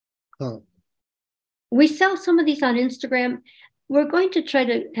 Oh. We sell some of these on Instagram. We're going to try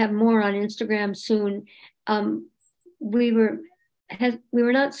to have more on Instagram soon. We were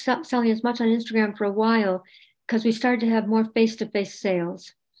not selling as much on Instagram for a while because we started to have more face-to-face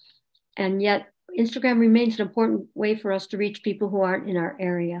sales. And yet Instagram remains an important way for us to reach people who aren't in our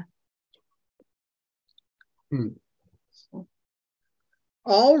area.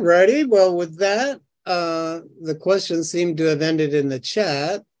 All righty. Well, with that, the questions seem to have ended in the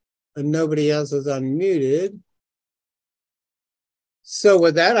chat, and nobody else is unmuted. So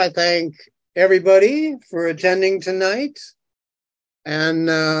with that, I thank everybody for attending tonight. And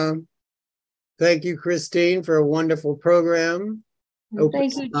thank you, Christine, for a wonderful program.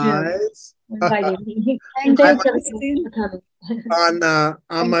 Thank you, Jim. On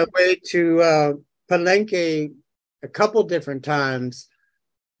my way to Palenque a couple different times,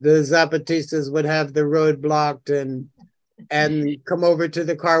 the Zapatistas would have the road blocked and come over to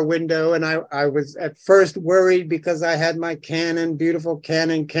the car window. And I was at first worried because I had my beautiful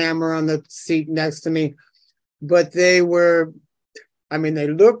Canon camera on the seat next to me. But they looked,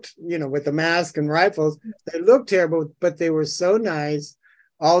 with the mask and rifles, they looked terrible, but they were so nice.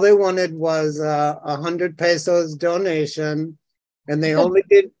 All they wanted was 100 pesos donation, and they only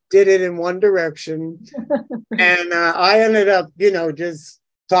did it in one direction. And I ended up, just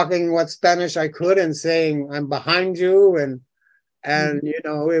talking what Spanish I could and saying, I'm behind you. And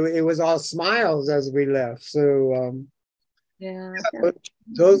it was all smiles as we left. So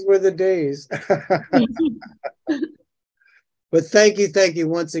those were the days. But thank you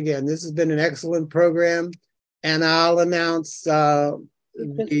once again. This has been an excellent program, and I'll announce the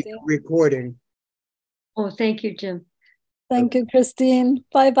recording. Oh, thank you, Jim. Thank you, Christine.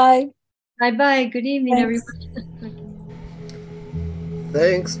 Bye-bye. Bye-bye. Good evening, everyone.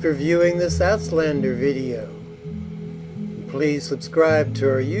 Thanks for viewing this Aztlander video. Please subscribe to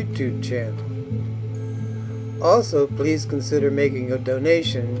our YouTube channel. Also, please consider making a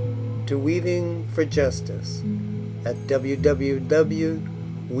donation to Weaving for Justice at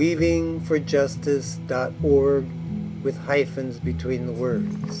www.weavingforjustice.org with hyphens between the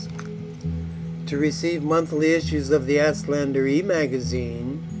words. To receive monthly issues of the Aztlander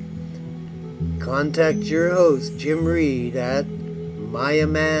e-magaziine, contact your host, Jim Reed, at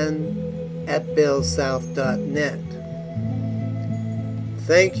mayaman@bellsouth.net.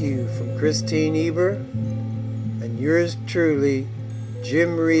 Thank you from Christine Eber and yours truly,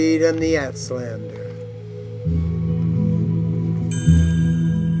 Jim Reed and the Aztlander.